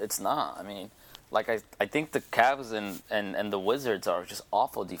 it's not. I mean, like I think the Cavs and the Wizards are just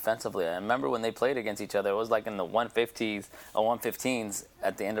awful defensively. I remember when they played against each other, it was like in the 150s or 115s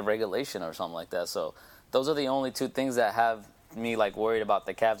at the end of regulation or something like that. So those are the only two things that have me like worried about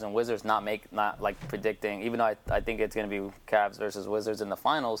the Cavs and Wizards not like predicting. Even though I think it's going to be Cavs versus Wizards in the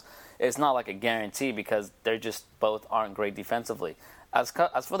finals, it's not like a guarantee, because they're just both aren't great defensively. As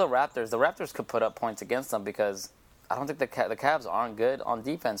for the Raptors could put up points against them, because I don't think the Cavs aren't good on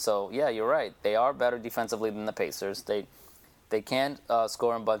defense. So yeah, you're right. They are better defensively than the Pacers. They can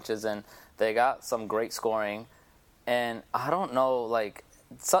score in bunches, and they got some great scoring. And I don't know, like,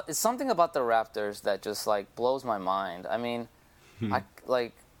 it's something about the Raptors that just like blows my mind. I mean,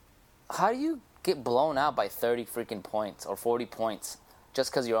 how do you get blown out by 30 freaking points or 40 points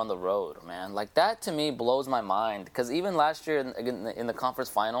just because you're on the road, man. Like, that to me blows my mind. Because even last year in the conference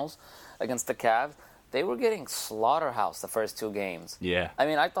finals against the Cavs, they were getting slaughterhouse the first 2 games. Yeah. I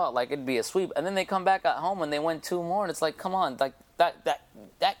mean, I thought like it'd be a sweep, and then they come back at home and they win 2 more, and it's like, come on, like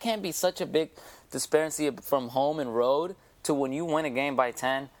that can't be such a big disparity from home and road to when you win a game by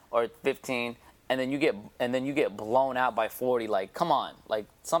 10 or 15, and then you get blown out by 40. Like, come on, like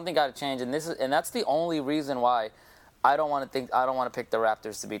something got to change, and that's the only reason why I don't want to pick the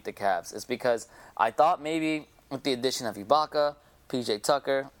Raptors to beat the Cavs. It's because I thought maybe with the addition of Ibaka, PJ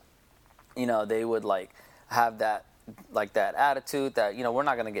Tucker, they would have that attitude that we're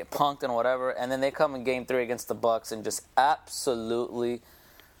not gonna get punked and whatever, and then they come in Game 3 against the Bucks and just absolutely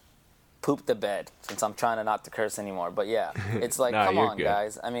poop the bed. Since I'm trying not to curse anymore, but yeah, it's like No, come on, good.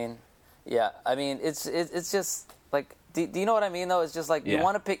 guys. I mean, yeah, I mean it's just like do you know what I mean though? It's just like you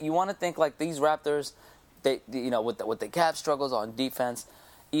want to think like these Raptors, they with the Cavs struggles on defense,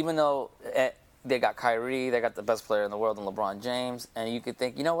 even though they got Kyrie, they got the best player in the world in LeBron James, and you could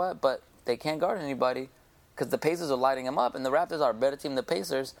think but they can't guard anybody because the Pacers are lighting them up, and the Raptors are a better team than the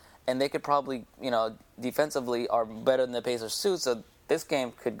Pacers, and they could probably, defensively are better than the Pacers too, so this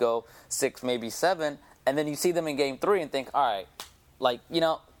game could go 6, maybe 7, and then you see them in Game 3 and think, all right,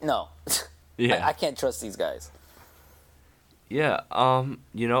 no. Yeah. I can't trust these guys. Yeah,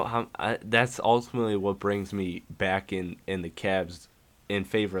 that's ultimately what brings me back in the Cavs, in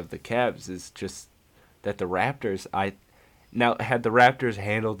favor of the Cavs, is just that the Raptors, Now, had the Raptors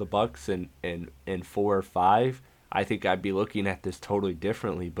handled the Bucks in 4 or 5, I think I'd be looking at this totally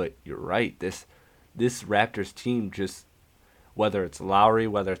differently. But you're right. This Raptors team, just whether it's Lowry,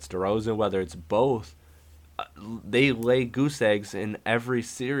 whether it's DeRozan, whether it's both, they lay goose eggs in every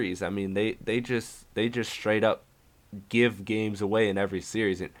series. I mean, they just straight up give games away in every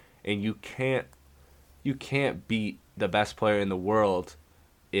series, and you can't beat the best player in the world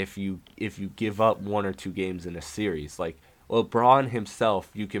if you give up 1 or 2 games in a series. Like LeBron himself,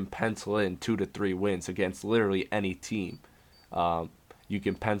 you can pencil in 2 to 3 wins against literally any team. You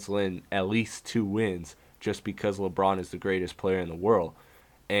can pencil in at least 2 wins just because LeBron is the greatest player in the world.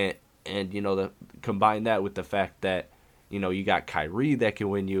 And combine that with the fact that, you got Kyrie that can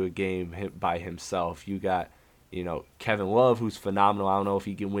win you a game by himself. You got, Kevin Love, who's phenomenal. I don't know if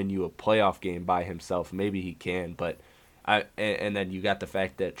he can win you a playoff game by himself. Maybe he can, but and then you got the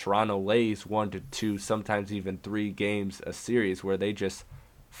fact that Toronto lays 1 to 2, sometimes even 3 games a series where they just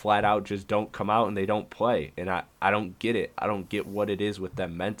flat out just don't come out and they don't play. And I don't get it. I don't get what it is with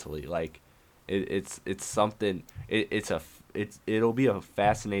them mentally. Like it's something. It'll be a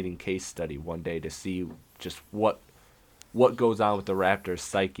fascinating case study one day to see just what goes on with the Raptors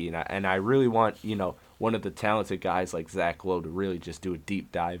psyche. And I really want one of the talented guys like Zach Lowe to really just do a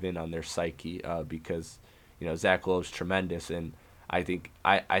deep dive in on their psyche because. Zach Lowe's tremendous, and I think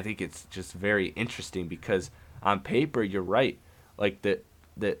it's just very interesting because on paper you're right. Like the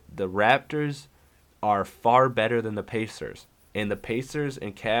Raptors are far better than the Pacers, and the Pacers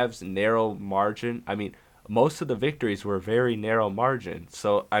and Cavs narrow margin. I mean, most of the victories were very narrow margin.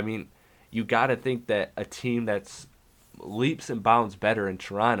 So I mean, you got to think that a team that's leaps and bounds better in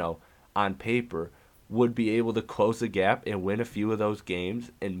Toronto on paper would be able to close the gap and win a few of those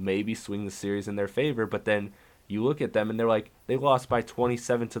games and maybe swing the series in their favor. But then you look at them and they're like, they lost by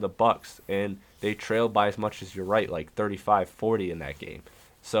 27 to the Bucks, and they trailed by as much as you're right, like 35-40 in that game.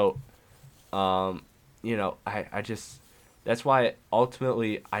 So, I just, that's why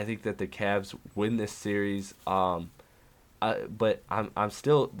ultimately I think that the Cavs win this series. But I'm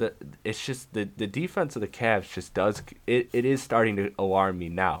still, it's just the defense of the Cavs just does, it is starting to alarm me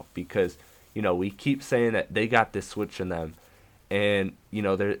now because, we keep saying that they got this switch in them. And,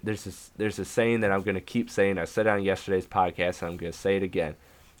 there's a saying that I'm going to keep saying. I said it on yesterday's podcast, and I'm going to say it again.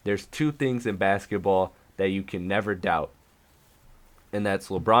 There's 2 things in basketball that you can never doubt. And that's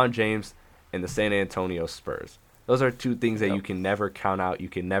LeBron James and the San Antonio Spurs. Those are 2 things that you can never count out. You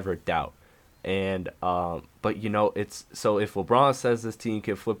can never doubt. And, but, it's, so if LeBron says this team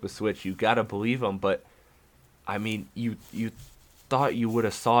can flip a switch, you got to believe him. But, I mean, you thought you would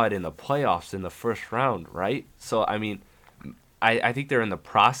have saw it in the playoffs in the first round, right? So, I mean, I think they're in the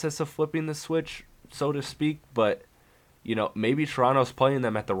process of flipping the switch, so to speak, but, maybe Toronto's playing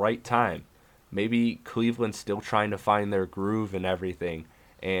them at the right time. Maybe Cleveland's still trying to find their groove and everything,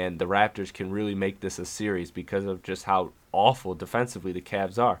 and the Raptors can really make this a series because of just how awful defensively the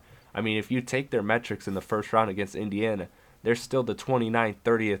Cavs are. I mean, if you take their metrics in the first round against Indiana, they're still the 29th,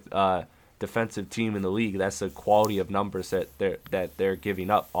 30th defensive team in the league. That's the quality of numbers that they're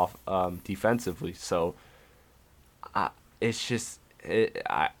giving up off defensively. So it's just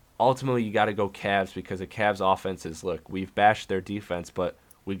ultimately you got to go Cavs because the Cavs offense is, look, we've bashed their defense, but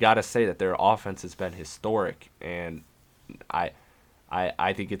we got to say that their offense has been historic, and I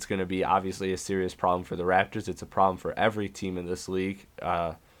think it's going to be obviously a serious problem for the Raptors. It's a problem for every team in this league.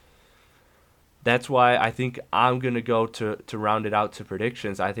 That's why I think I'm going to go to round it out to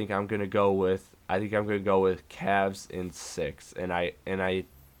predictions. I think I'm going to go with Cavs in 6, and I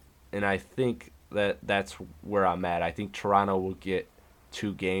think that's where I'm at. I think Toronto will get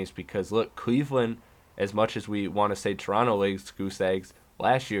 2 games because, look, Cleveland, as much as we want to say Toronto lays goose eggs,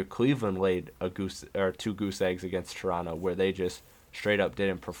 last year Cleveland laid 2 goose eggs against Toronto where they just straight up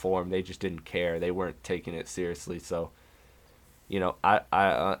didn't perform. They just didn't care. They weren't taking it seriously. So,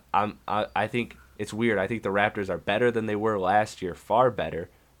 I think it's weird. I think the Raptors are better than they were last year, far better,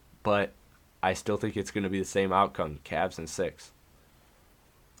 but I still think it's going to be the same outcome, Cavs in 6.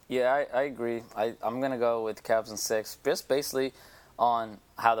 Yeah, I agree. I'm going to go with Cavs in 6, just basically on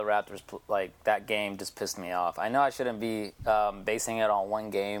how the Raptors, that game just pissed me off. I know I shouldn't be basing it on one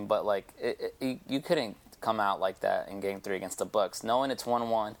game, but, you couldn't come out like that in Game 3 against the Bucks, knowing it's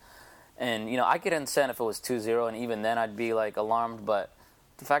 1-1. And, I could understand if it was 2-0, and even then I'd be, alarmed, but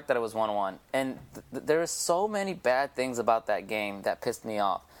the fact that it was 1-1. And there are so many bad things about that game that pissed me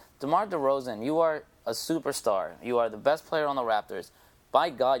off. DeMar DeRozan, you are a superstar. You are the best player on the Raptors. By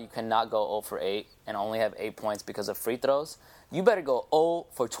God, you cannot go 0 for 8 and only have 8 points because of free throws. You better go 0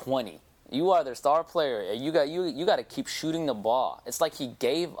 for 20. You are their star player. You got to keep shooting the ball. It's like he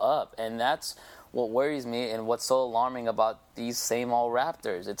gave up, and that's what worries me and what's so alarming about these same old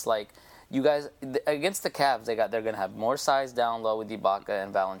Raptors. It's like you guys against the Cavs, they're gonna have more size down low with Ibaka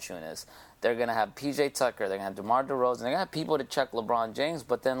and Valanciunas. They're gonna have PJ Tucker. They're gonna have DeMar DeRozan. They're gonna have people to check LeBron James.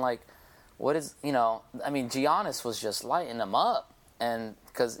 But then what is Giannis was just lighting them up, and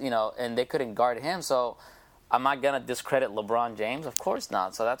because and they couldn't guard him. So am I gonna discredit LeBron James? Of course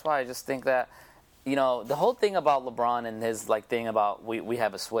not. So that's why I just think that. The whole thing about LeBron and his thing about we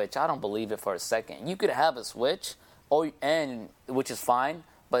have a switch, I don't believe it for a second. You could have a switch, which is fine,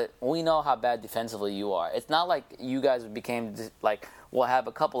 but we know how bad defensively you are. It's not like you guys became we'll have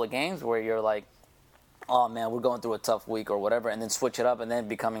a couple of games where you're like, oh man, we're going through a tough week or whatever, and then switch it up and then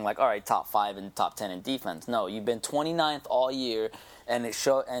becoming all right, top 5 and top 10 in defense. No, you've been 29th all year, and it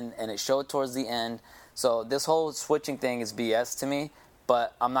showed towards the end. So this whole switching thing is BS to me.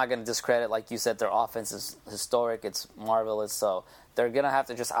 But I'm not going to discredit, like you said, their offense is historic. It's marvelous. So they're going to have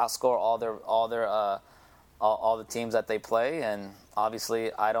to just outscore all the teams that they play. And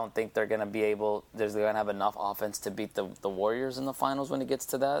obviously, I don't think they're going to be able. They're going to have enough offense to beat the Warriors in the finals when it gets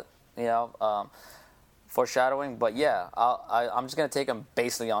to that. Foreshadowing. But yeah, I'm just going to take them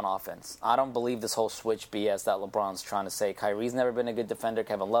basically on offense. I don't believe this whole switch BS that LeBron's trying to say. Kyrie's never been a good defender.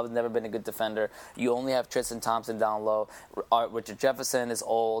 Kevin Love's never been a good defender. You only have Tristan Thompson down low. Richard Jefferson is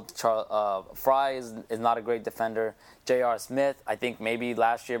old. Fry is not a great defender. J.R. Smith, I think maybe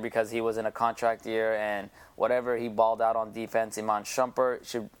last year because he was in a contract year and whatever, he balled out on defense. Iman Shumpert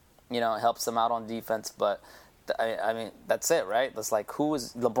should, helps them out on defense, but I mean, that's it, right? That's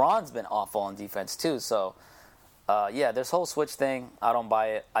LeBron's been awful on defense too. So, this whole switch thing, I don't buy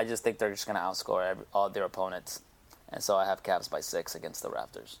it. I just think they're just going to outscore all their opponents. And so I have Cavs by 6 against the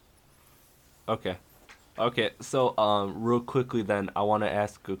Raptors. Okay. So, real quickly then, I want to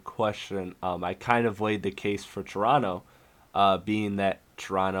ask a question. I kind of laid the case for Toronto, being that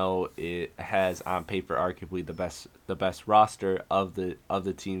Toronto has on paper arguably the best roster of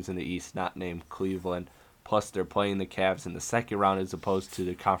the teams in the East, not named Cleveland. Plus, they're playing the Cavs in the second round as opposed to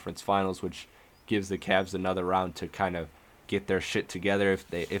the conference finals, which gives the Cavs another round to kind of get their shit together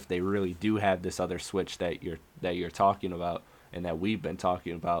if they really do have this other switch that you're talking about and that we've been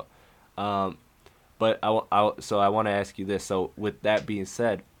talking about. But I want to ask you this. So, with that being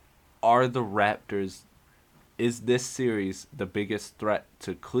said, are the Raptors? Is this series the biggest threat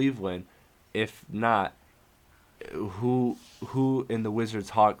to Cleveland? If not, who in the Wizards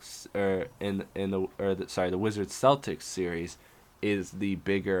Hawks or the Wizards Celtics series is the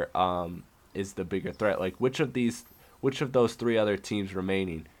bigger threat? Which of those 3 other teams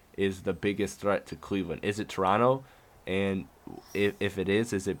remaining is the biggest threat to Cleveland? Is it Toronto? And if it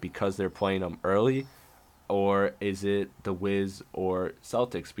is it because they're playing them early, or is it the Wiz or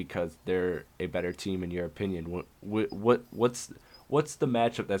Celtics because they're a better team in your opinion? What's the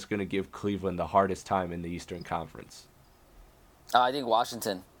matchup that's going to give Cleveland the hardest time in the Eastern Conference? I think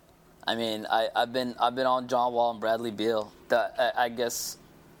Washington. I mean, I've been on John Wall and Bradley Beal. I guess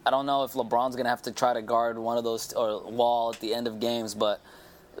I don't know if LeBron's going to have to try to guard one of those or Wall at the end of games, but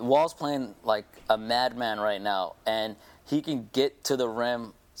Wall's playing like a madman right now, and he can get to the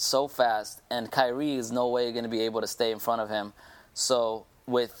rim so fast, and Kyrie is no way going to be able to stay in front of him. So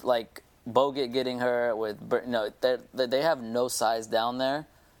with like Bogut getting hurt, they have no size down there.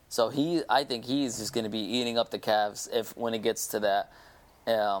 So I think he's just going to be eating up the Cavs when it gets to that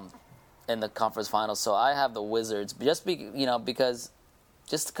in the conference finals. So I have the Wizards because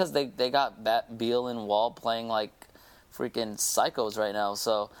they got Beal and Wall playing like freaking psychos right now.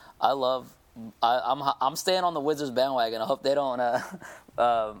 So I'm staying on the Wizards bandwagon. I hope they don't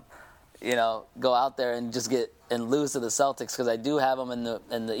go out there and just lose to the Celtics, because I do have them in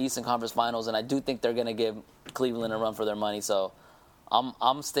the Eastern Conference Finals, and I do think they're going to give Cleveland a run for their money. So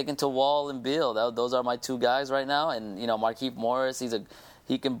I'm sticking to Wall and Beal. Those are my two guys right now. And Markieff Morris,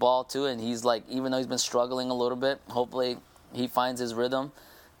 he can ball too, and he's like, even though he's been struggling a little bit, hopefully he finds his rhythm.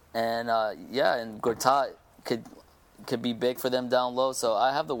 And and Gortat could be big for them down low. So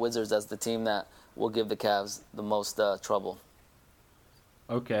I have the Wizards as the team that will give the Cavs the most trouble.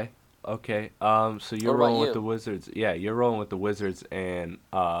 Okay. So you're rolling with the Wizards. Yeah, you're rolling with the Wizards and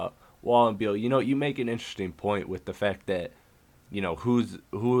Wall and Beal. You make an interesting point with the fact that,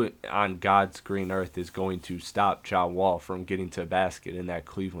 who on God's green earth is going to stop John Wall from getting to a basket in that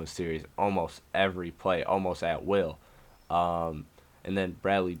Cleveland series almost every play, almost at will. And then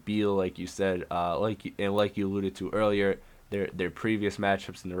Bradley Beal, like you said, like you alluded to earlier, their previous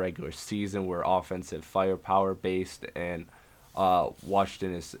matchups in the regular season were offensive firepower based, and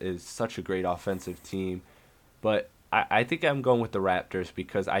Washington is such a great offensive team. But I think I'm going with the Raptors,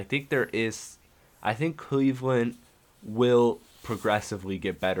 because I think Cleveland will progressively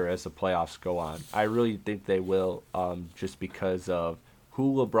get better as the playoffs go on. I really think they will, just because of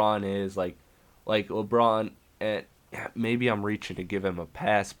who LeBron is. Like LeBron, and maybe I'm reaching to give him a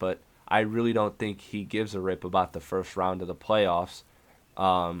pass, but I really don't think he gives a rip about the first round of the playoffs.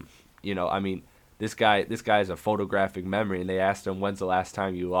 This guy has a photographic memory, and they asked him, when's the last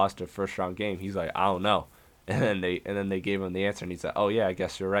time you lost a first round game? He's like, I don't know. And then they gave him the answer, and he said, oh yeah, I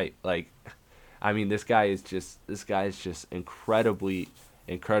guess you're right. Like, this guy is just incredibly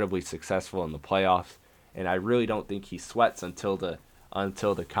successful in the playoffs, and I really don't think he sweats until the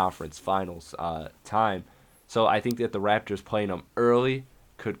conference finals time. So I think that the Raptors playing them early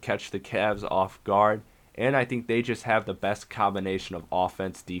could catch the Cavs off guard, and I think they just have the best combination of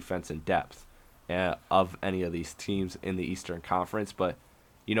offense, defense, and depth of any of these teams in the Eastern Conference. But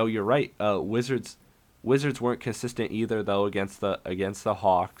you're right. Wizards weren't consistent either, though, against the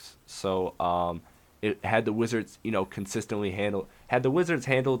Hawks. So it had the Wizards consistently handled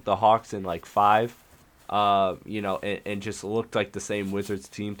the Hawks in like 5, and just looked like the same Wizards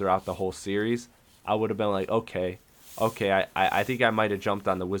team throughout the whole series, I would have been like, okay, I think I might have jumped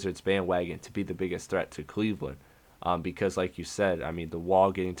on the Wizards bandwagon to be the biggest threat to Cleveland. Because like you said, the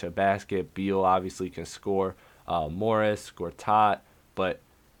Wall getting to a basket, Beal obviously can score, Morris, Gortat, but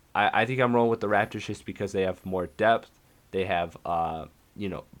I think I'm rolling with the Raptors just because they have more depth. They have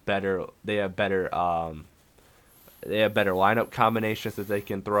better lineup combinations that they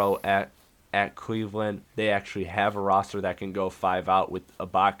can throw at Cleveland. They actually have a roster that can go 5 out with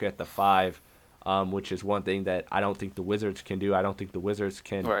Ibaka at the 5, which is one thing that I don't think the Wizards can do. I don't think the Wizards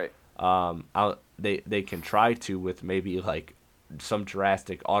can. Right. They can try to with maybe like some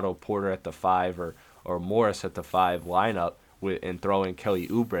drastic Otto Porter at the 5 or Morris at the 5 lineup and throw in Kelly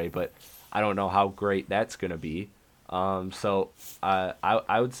Oubre, but I don't know how great that's gonna be. So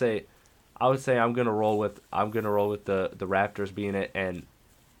I would say I'm gonna roll with the Raptors being it, and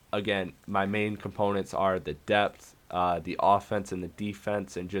again, my main components are the depth, the offense and the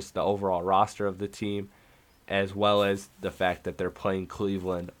defense, and just the overall roster of the team, as well as the fact that they're playing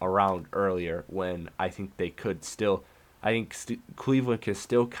Cleveland around earlier when I think they could still. I think Cleveland can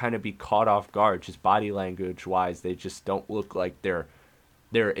still kind of be caught off guard, just body language wise. They just don't look like they're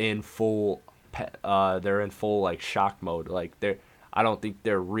in full like shock mode. Like I don't think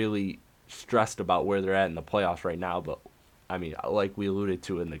they're really stressed about where they're at in the playoffs right now. But like we alluded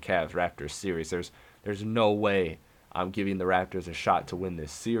to in the Cavs-Raptors series, there's no way I'm giving the Raptors a shot to win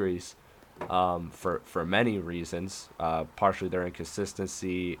this series. For many reasons, partially their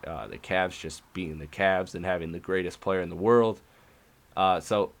inconsistency, the Cavs just being the Cavs and having the greatest player in the world.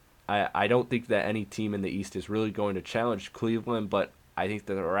 So I don't think that any team in the East is really going to challenge Cleveland, but I think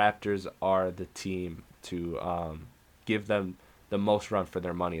that the Raptors are the team to give them the most run for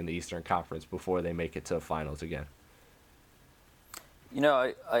their money in the Eastern Conference before they make it to the finals again.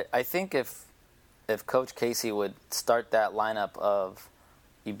 I think if Coach Casey would start that lineup of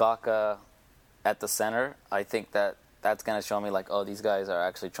Ibaka at the center, I think that's going to show me like, oh, these guys are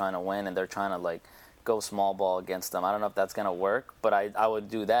actually trying to win and they're trying to like go small ball against them. I don't know if that's going to work, but I would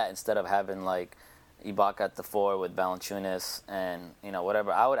do that instead of having like Ibaka at the 4 with Valanciunas and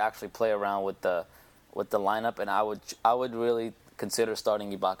whatever. I would actually play around with the lineup, and I would really consider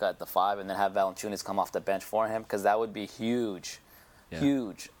starting Ibaka at the 5 and then have Valanciunas come off the bench for him, because that would be huge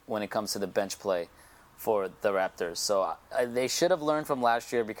when it comes to the bench play for the Raptors. So they should have learned from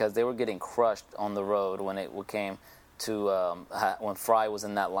last year, because they were getting crushed on the road when it came to when Fry was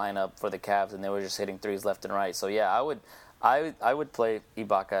in that lineup for the Cavs, and they were just hitting threes left and right. So yeah, I would play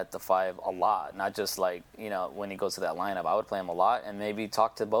Ibaka at the 5 a lot, not just like, when he goes to that lineup. I would play him a lot, and maybe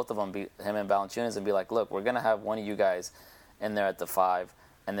talk to both of them, him and Valanciunas, and be like, look, we're gonna have one of you guys in there at the 5,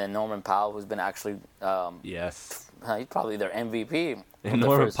 and then Norman Powell, who's been actually yes, he's probably their MVP in the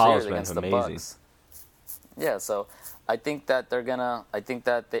Norman first Powell's series been against amazing. the Bucks. Yeah, so I think that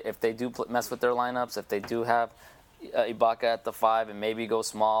if they do mess with their lineups, if they do have Ibaka at the 5 and maybe go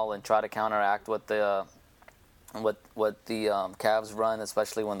small and try to counteract what the Cavs run,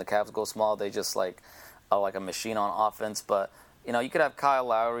 especially when the Cavs go small, they just like a machine on offense. But you could have Kyle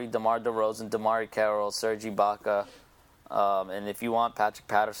Lowry, DeMar DeRozan, DeMar Carroll, Serge Ibaka, and if you want Patrick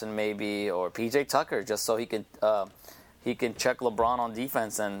Patterson maybe, or PJ Tucker, just so he can check LeBron on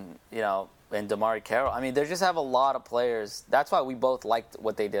defense, and and DeMar Carroll. I mean, they just have a lot of players. That's why we both liked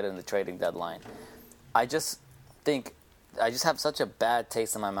what they did in the trading deadline. I just have such a bad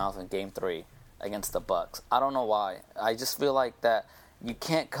taste in my mouth in Game 3 against the Bucks. I don't know why. I just feel like that you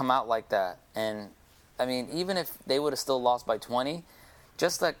can't come out like that. And I mean, even if they would have still lost by 20,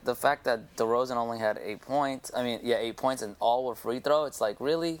 just like the fact that DeRozan only had 8 points. 8 points, and all were free throw. It's like,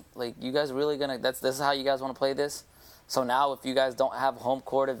 really, like, you guys really gonna? This is how you guys want to play this? So now, if you guys don't have home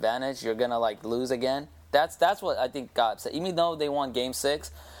court advantage, you're gonna lose again. That's what I think got upset. Even though they won Game 6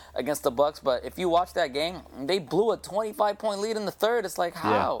 against the Bucks, but if you watch that game, they blew a 25-point lead in the third. It's like,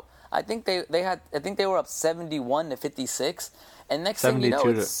 how? Yeah. I think they were up 71-56, and next thing you know,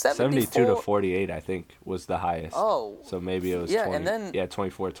 it's 72-48. I think was the highest. Oh, so maybe it was 20, and then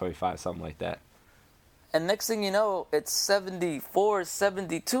 24-25, something like that. And next thing you know, it's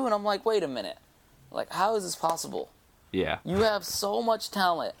 74-72, and I'm like, wait a minute, like, how is this possible? Yeah. You have so much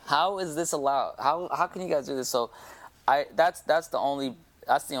talent. How is this allowed? How can you guys do this? So, that's the only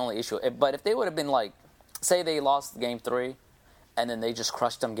issue. But if they would have been like, say they lost Game 3, and then they just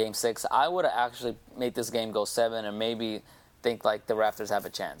crushed them Game 6, I would have actually made this game go 7, and maybe think like the Raptors have a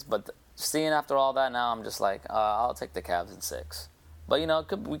chance. But seeing after all that, now I'm just like, I'll take the Cavs in 6. But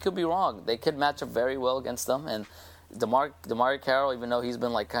we could be wrong. They could match up very well against them, and DeMar Carroll, even though he's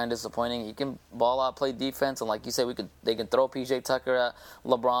been kind of disappointing, he can ball out, play defense, and like you said, they can throw PJ Tucker at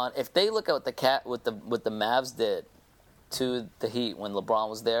LeBron. If they look at what the Mavs did to the Heat when LeBron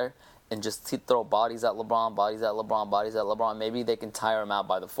was there, and just throw bodies at LeBron, bodies at LeBron, bodies at LeBron, maybe they can tire him out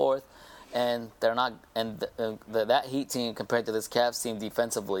by the 4th. And they're not. And that Heat team compared to this Cavs team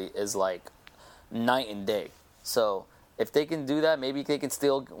defensively is like night and day. So if they can do that, maybe they can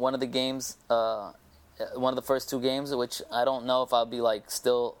steal one of the games. One of the first 2 games, which I don't know if I'll be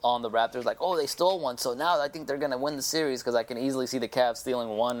still on the Raptors, they stole one, so now I think they're going to win the series, because I can easily see the Cavs stealing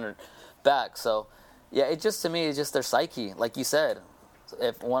one back. So, yeah, to me, it's just their psyche, like you said.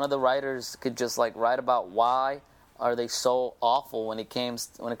 If one of the writers could just write about why are they so awful when it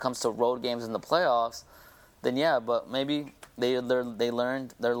comes to road games in the playoffs, then yeah, but maybe they're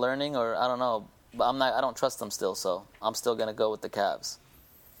learning, or I don't know. But I don't trust them still, so I'm still going to go with the Cavs.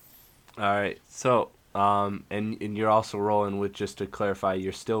 All right, so. And you're also rolling with, just to clarify,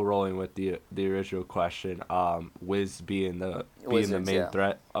 you're still rolling with the original question, Wiz being the main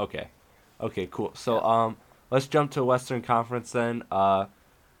threat. Okay, cool. So let's jump to Western Conference then. I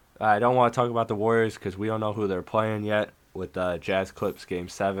don't want to talk about the Warriors because we don't know who they're playing yet with Jazz Clips Game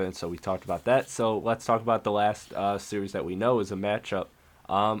 7. So we talked about that. So let's talk about the last series that we know is a matchup.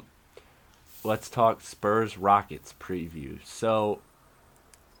 Let's talk Spurs Rockets preview. So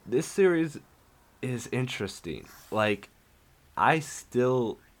this series is interesting. I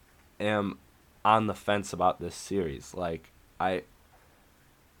still am on the fence about this series.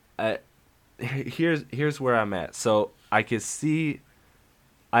 Here's where I'm at. So I could see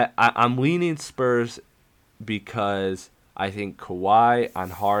I'm leaning Spurs because I think Kawhi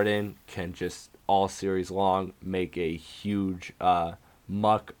on Harden can just all series long make a huge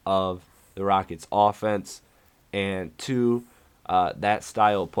muck of the Rockets offense, and 2, that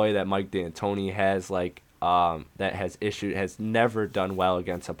style of play that Mike D'Antoni has, that has never done well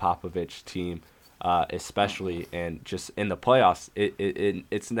against a Popovich team, especially, and just in the playoffs,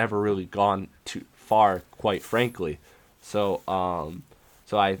 it's never really gone too far, quite frankly. So I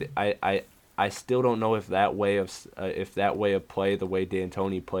still don't know if that way of play, the way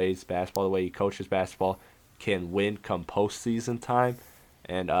D'Antoni plays basketball, the way he coaches basketball, can win come postseason time,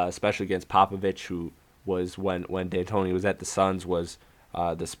 and especially against Popovich, who was when D'Antoni was at the Suns,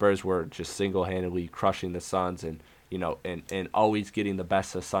 the Spurs were just single-handedly crushing the Suns, and and always getting the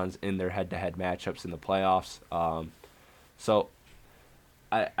best of Suns in their head-to-head matchups in the playoffs. So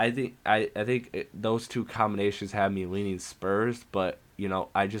I think those two combinations have me leaning Spurs, but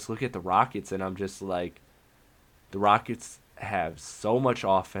I just look at the Rockets and I'm just like, the Rockets have so much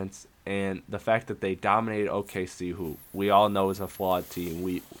offense, and the fact that they dominated OKC, who we all know is a flawed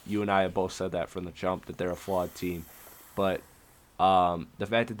team. You and I have both said that from the jump, that they're a flawed team, but the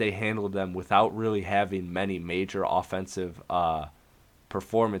fact that they handled them without really having many major offensive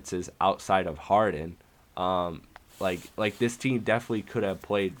performances outside of Harden, like this team definitely could have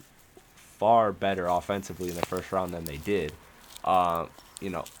played far better offensively in the first round than they did.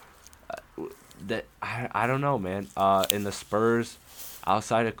 That I don't know, man. In the Spurs,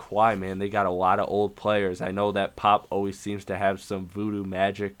 outside of Kawhi, man, they got a lot of old players. I know that Pop always seems to have some voodoo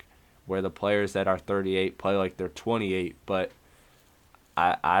magic where the players that are 38 play like they're 28, but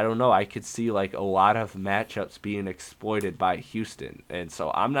I don't know. I could see like a lot of matchups being exploited by Houston, and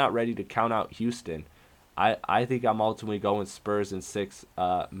so I'm not ready to count out Houston. I think I'm ultimately going Spurs in 6.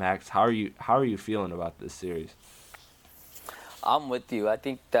 Max, how are you feeling about this series? I'm with you. I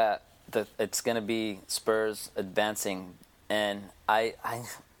think that it's going to be Spurs advancing, and I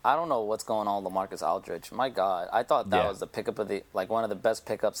don't know what's going on with LaMarcus Aldridge. My God, I thought that was the pickup of one of the best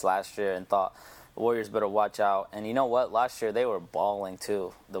pickups last year, and thought the Warriors better watch out. And you know what? Last year they were balling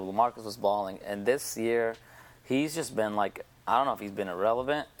too. The LaMarcus was balling, and this year he's just been like, I don't know if he's been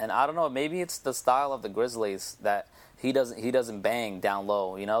irrelevant, and I don't know, maybe it's the style of the Grizzlies that he doesn't bang down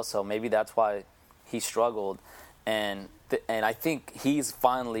low, so maybe that's why he struggled, and I think he's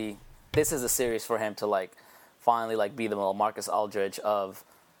finally, this is a series for him to finally be the LaMarcus Aldridge of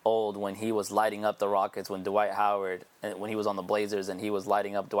old, when he was lighting up the Rockets, when Dwight Howard, when he was on the Blazers and he was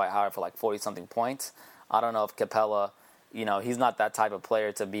lighting up Dwight Howard for 40-something points. I don't know if Capella, he's not that type of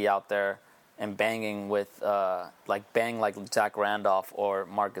player to be out there and banging with bang like Zach Randolph or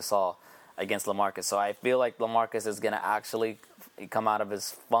Marc Gasol against LaMarcus. So I feel like LaMarcus is going to actually come out of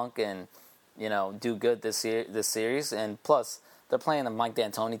his funk and do good this series. And plus, they're playing the Mike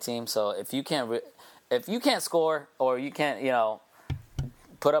D'Antoni team, so if you can't score, or you can't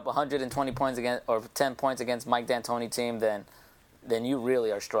put up 120 points against, or 10 points against Mike D'Antoni team, then you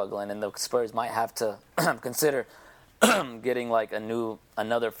really are struggling, and the Spurs might have to consider getting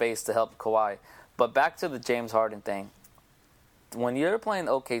another face to help Kawhi. But back to the James Harden thing. When you're playing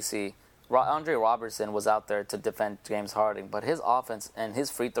OKC, Andre Robertson was out there to defend James Harden, but his offense and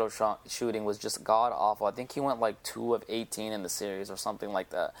his free throw shooting was just god awful. I think he went 2 of 18 in the series or something like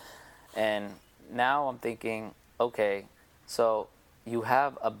that. And now I'm thinking, okay, so you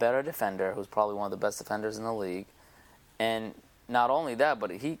have a better defender who's probably one of the best defenders in the league, and not only that,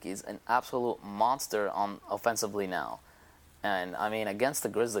 but he's an absolute monster offensively now. And I mean, against the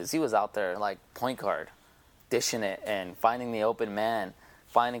Grizzlies, he was out there like point guard, dishing it and finding the open man,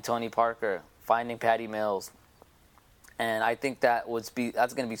 finding Tony Parker, finding Patty Mills. And I think that's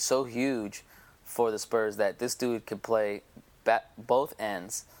going to be so huge for the Spurs, that this dude could play both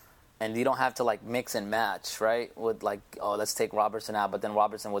ends, and you don't have to mix and match, right? With let's take Robertson out, but then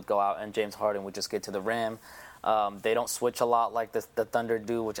Robertson would go out and James Harden would just get to the rim. They don't switch a lot like the Thunder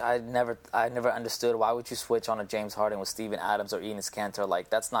do, which I never understood. Why would you switch on a James Harden with Steven Adams or Enes Kanter?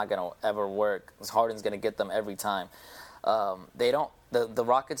 That's not going to ever work. Harden's going to get them every time. They don't. The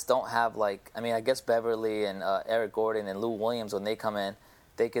Rockets don't have I guess Beverly and Eric Gordon and Lou Williams, when they come in,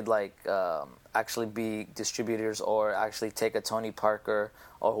 they could actually be distributors or actually take a Tony Parker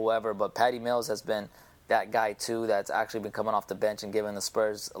or whoever. But Patty Mills has been that guy too, that's actually been coming off the bench and giving the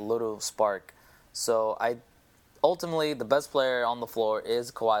Spurs a little spark. So ultimately, the best player on the floor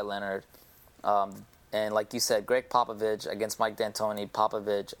is Kawhi Leonard. And like you said, Greg Popovich against Mike D'Antoni,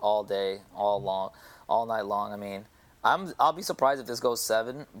 Popovich all day, all night long. I mean, I'll be surprised if this goes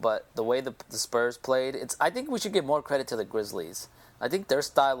 7, but the way the Spurs played, I think we should give more credit to the Grizzlies. I think their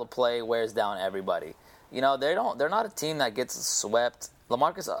style of play wears down everybody. They're not a team that gets swept.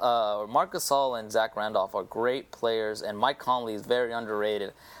 Marc Gasol and Zach Randolph are great players, and Mike Conley is very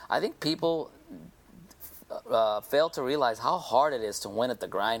underrated. I think people fail to realize how hard it is to win at the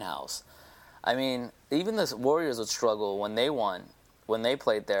Grindhouse. I mean, even the Warriors would struggle when they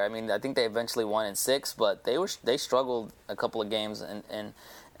played there. I mean, I think they eventually won in 6, but they struggled a couple of games in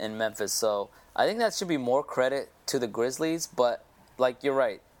Memphis. So I think that should be more credit to the Grizzlies. But you're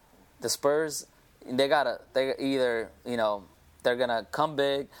right, the Spurs, they're gonna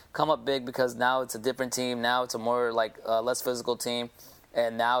come up big because now it's a different team. Now it's a more less physical team.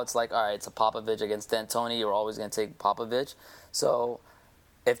 And now it's all right, it's a Popovich against D'Antoni. You're always going to take Popovich. So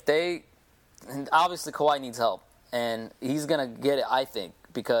obviously Kawhi needs help, and he's going to get it, I think,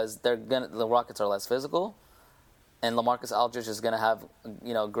 because the Rockets are less physical. and LaMarcus Aldridge is going to have,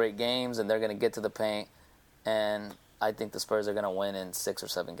 great games, and they're going to get to the paint, and I think the Spurs are going to win in 6 or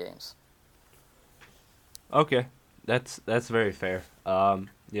 7 games. Okay, that's very fair.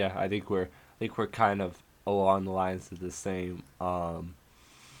 Yeah, I think we're kind of along the lines of the same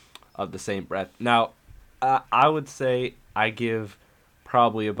breadth. Now, I would say I give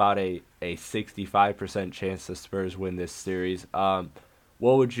probably about a 65% chance the Spurs win this series. What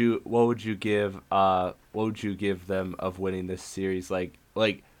would you give them of winning this series?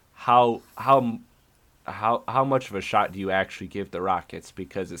 Like how much of a shot do you actually give the Rockets?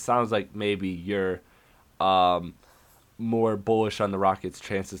 Because it sounds like maybe you're more bullish on the Rockets'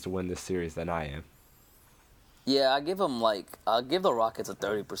 chances to win this series than I am. Yeah, I'll give the Rockets a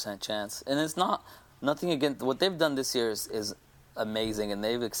 30% chance, and it's nothing against what they've done this year is amazing, and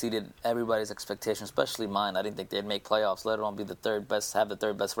they've exceeded everybody's expectations, especially mine. I didn't think they'd make playoffs, let alone be the third best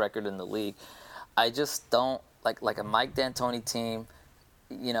record in the league. I just don't like a Mike D'Antoni team.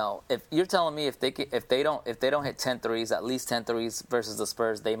 If you're telling me if they don't hit 10 threes, at least 10 threes versus the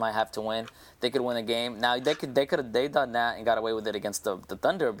Spurs, they might have to win. They could win a game. Now they could have done that and got away with it against the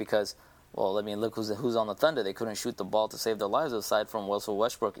Thunder because, well, I mean, look who's on the Thunder. They couldn't shoot the ball to save their lives aside from Russell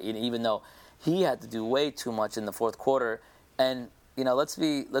Westbrook, even though he had to do way too much in the fourth quarter. And let's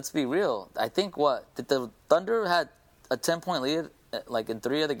be real. I think the Thunder had a 10-point lead like in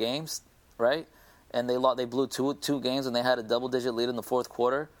 3 of the games, right? And they blew two games, and they had a double-digit lead in the fourth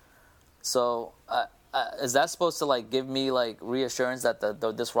quarter. So is that supposed to give me reassurance that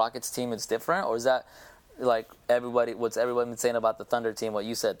this Rockets team is different, or is that what's everybody been saying about the Thunder team? What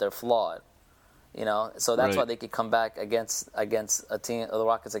you said, they're flawed. So that's why they could come back against a team, the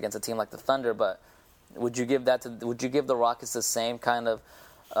Rockets against a team like the Thunder. But would you give the Rockets the same kind of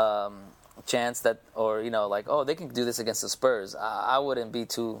chance that, or they can do this against the Spurs? I wouldn't be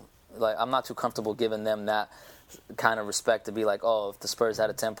too. I'm not too comfortable giving them that kind of respect to be if the Spurs had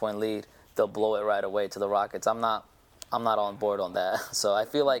a 10-point lead, they'll blow it right away to the Rockets. I'm not on board on that. So I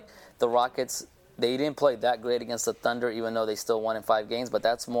feel like the Rockets, they didn't play that great against the Thunder, even though they still won in 5 games. But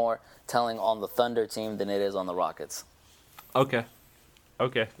that's more telling on the Thunder team than it is on the Rockets. Okay,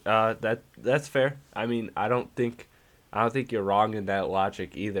 that's fair. I mean, I don't think you're wrong in that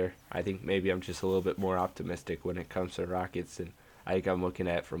logic either. I think maybe I'm just a little bit more optimistic when it comes to Rockets, and I think I'm looking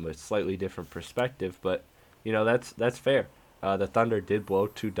at it from a slightly different perspective, but that's fair. The Thunder did blow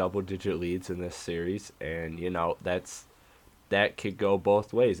 2 double-digit leads in this series, and that could go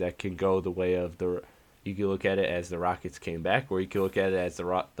both ways. That can go the way of you can look at it as the Rockets came back, or you can look at it as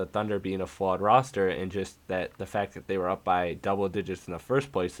the Thunder being a flawed roster, and just that the fact that they were up by double digits in the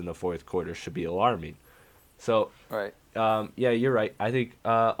first place in the fourth quarter should be alarming. So right. Yeah, you're right. I think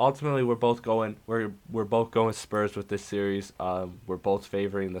ultimately we're both going Spurs with this series. We're both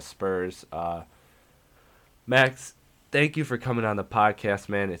favoring the Spurs. Max, thank you for coming on the podcast,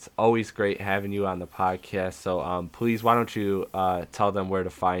 man. It's always great having you on the podcast. So please, why don't you tell them where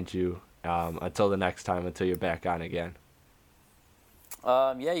to find you until the next time, until you're back on again.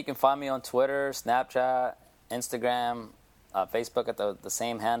 Yeah, you can find me on Twitter, Snapchat, Instagram, Facebook at the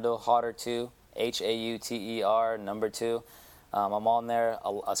same handle, Hauter2. HAUTER 2. I'm on there,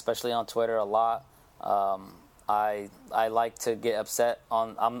 especially on Twitter, a lot. I like to get upset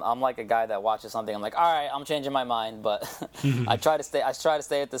on. I'm like a guy that watches something. I'm like, all right, I'm changing my mind, but I try to stay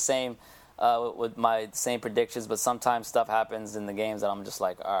at the same with my same predictions. But sometimes stuff happens in the games that I'm just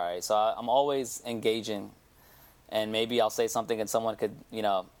like, all right. So I'm always engaging. And maybe I'll say something and someone could,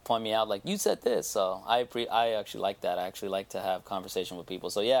 point me out like, you said this. So I actually like that. I actually like to have conversation with people.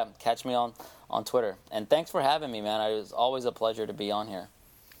 So, yeah, catch me on Twitter. And thanks for having me, man. It was always a pleasure to be on here.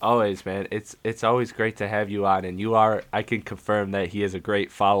 Always, man. It's always great to have you on. And I can confirm that he is a great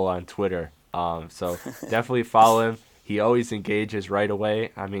follow on Twitter. So definitely follow him. He always engages right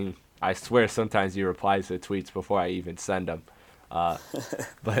away. I mean, I swear sometimes he replies to tweets before I even send them. But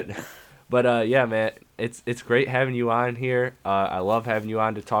yeah, man, it's great having you on here. I love having you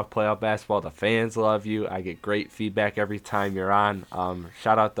on to talk playoff basketball. The fans love you. I get great feedback every time you're on.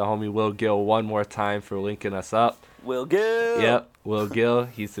 Shout out to homie Will Gill one more time for linking us up. Will Gill. Yep, Will Gill.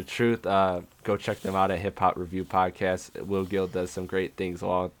 He's the truth. Go check them out at Hip Hop Review Podcast. Will Gill does some great things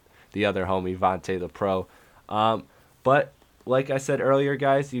along with the other homie, Vontae the Pro. But like I said earlier,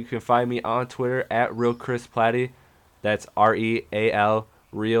 guys, you can find me on Twitter at Real Chris Platty. That's REAL,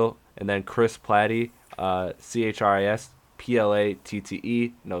 Real. And then Chris Platty,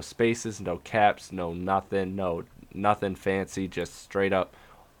 ChrisPlatte, no spaces, no caps, no nothing fancy, just straight up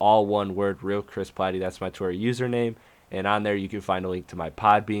all one word, Real Chris Platty. That's my Twitter username. And on there you can find a link to my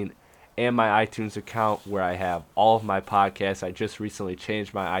Podbean and my iTunes account where I have all of my podcasts. I just recently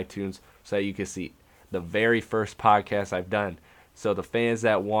changed my iTunes so that you can see the very first podcast I've done. So the fans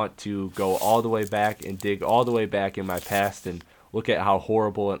that want to go all the way back and dig all the way back in my past and look at how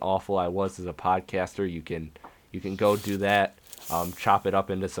horrible and awful I was as a podcaster, you can go do that. Chop it up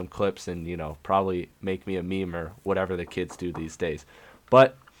into some clips and, probably make me a meme or whatever the kids do these days.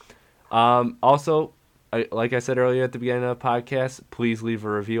 But also, like I said earlier at the beginning of the podcast, please leave a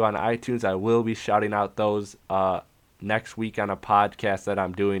review on iTunes. I will be shouting out those next week on a podcast that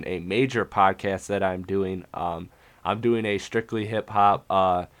I'm doing, a major podcast that I'm doing. I'm doing a Strictly Hip Hop,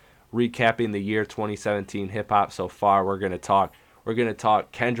 recapping the year 2017 hip hop so far. We're gonna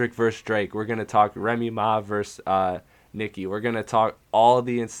talk Kendrick versus Drake. We're gonna talk Remy Ma versus Nicki. We're gonna talk all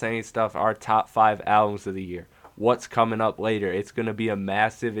the insane stuff, our top 5 albums of the year. What's coming up later? It's gonna be a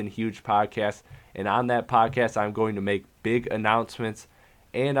massive and huge podcast. And on that podcast, I'm going to make big announcements.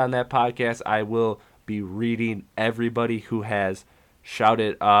 And on that podcast, I will be reading everybody who has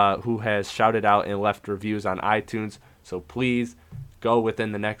shouted out and left reviews on iTunes. So please go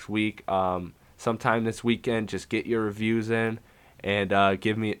within the next week, sometime this weekend. Just get your reviews in and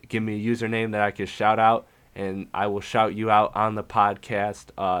give me a username that I can shout out, and I will shout you out on the podcast.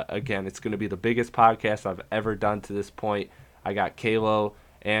 Again, it's going to be the biggest podcast I've ever done to this point. I got Kalo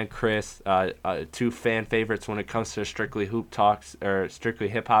and Chris, 2 fan favorites when it comes to Strictly Hoop Talks or Strictly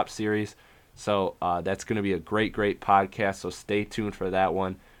Hip Hop series. So that's going to be a great podcast. So stay tuned for that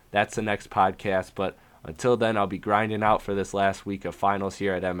one. That's the next podcast. But until then, I'll be grinding out for this last week of finals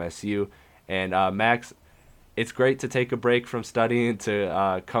here at MSU. And Max, it's great to take a break from studying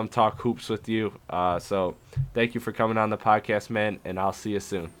to come talk hoops with you. So thank you for coming on the podcast, man, and I'll see you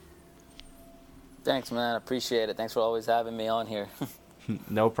soon. Thanks, man. I appreciate it. Thanks for always having me on here.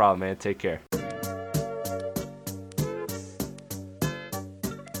 No problem, man. Take care.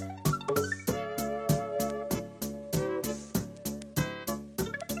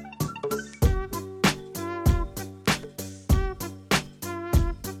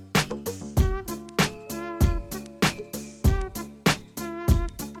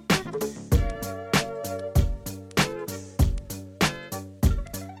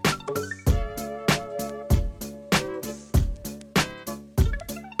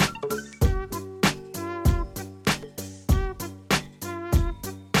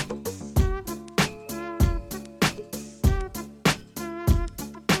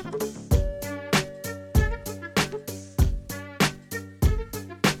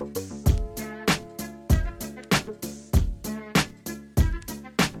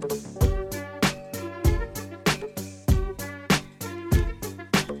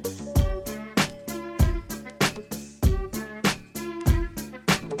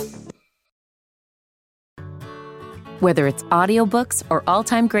 Whether it's audiobooks or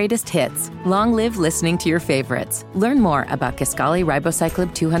all-time greatest hits, long live listening to your favorites. Learn more about Kisqali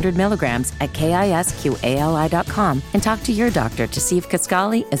Ribociclib 200 milligrams at KISQALI.com and talk to your doctor to see if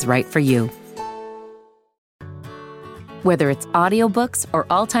Kisqali is right for you. Whether it's audiobooks or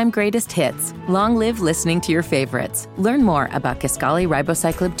all-time greatest hits, long live listening to your favorites. Learn more about Kisqali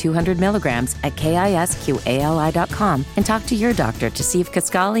Ribociclib 200 milligrams at KISQALI.com and talk to your doctor to see if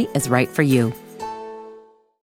Kisqali is right for you.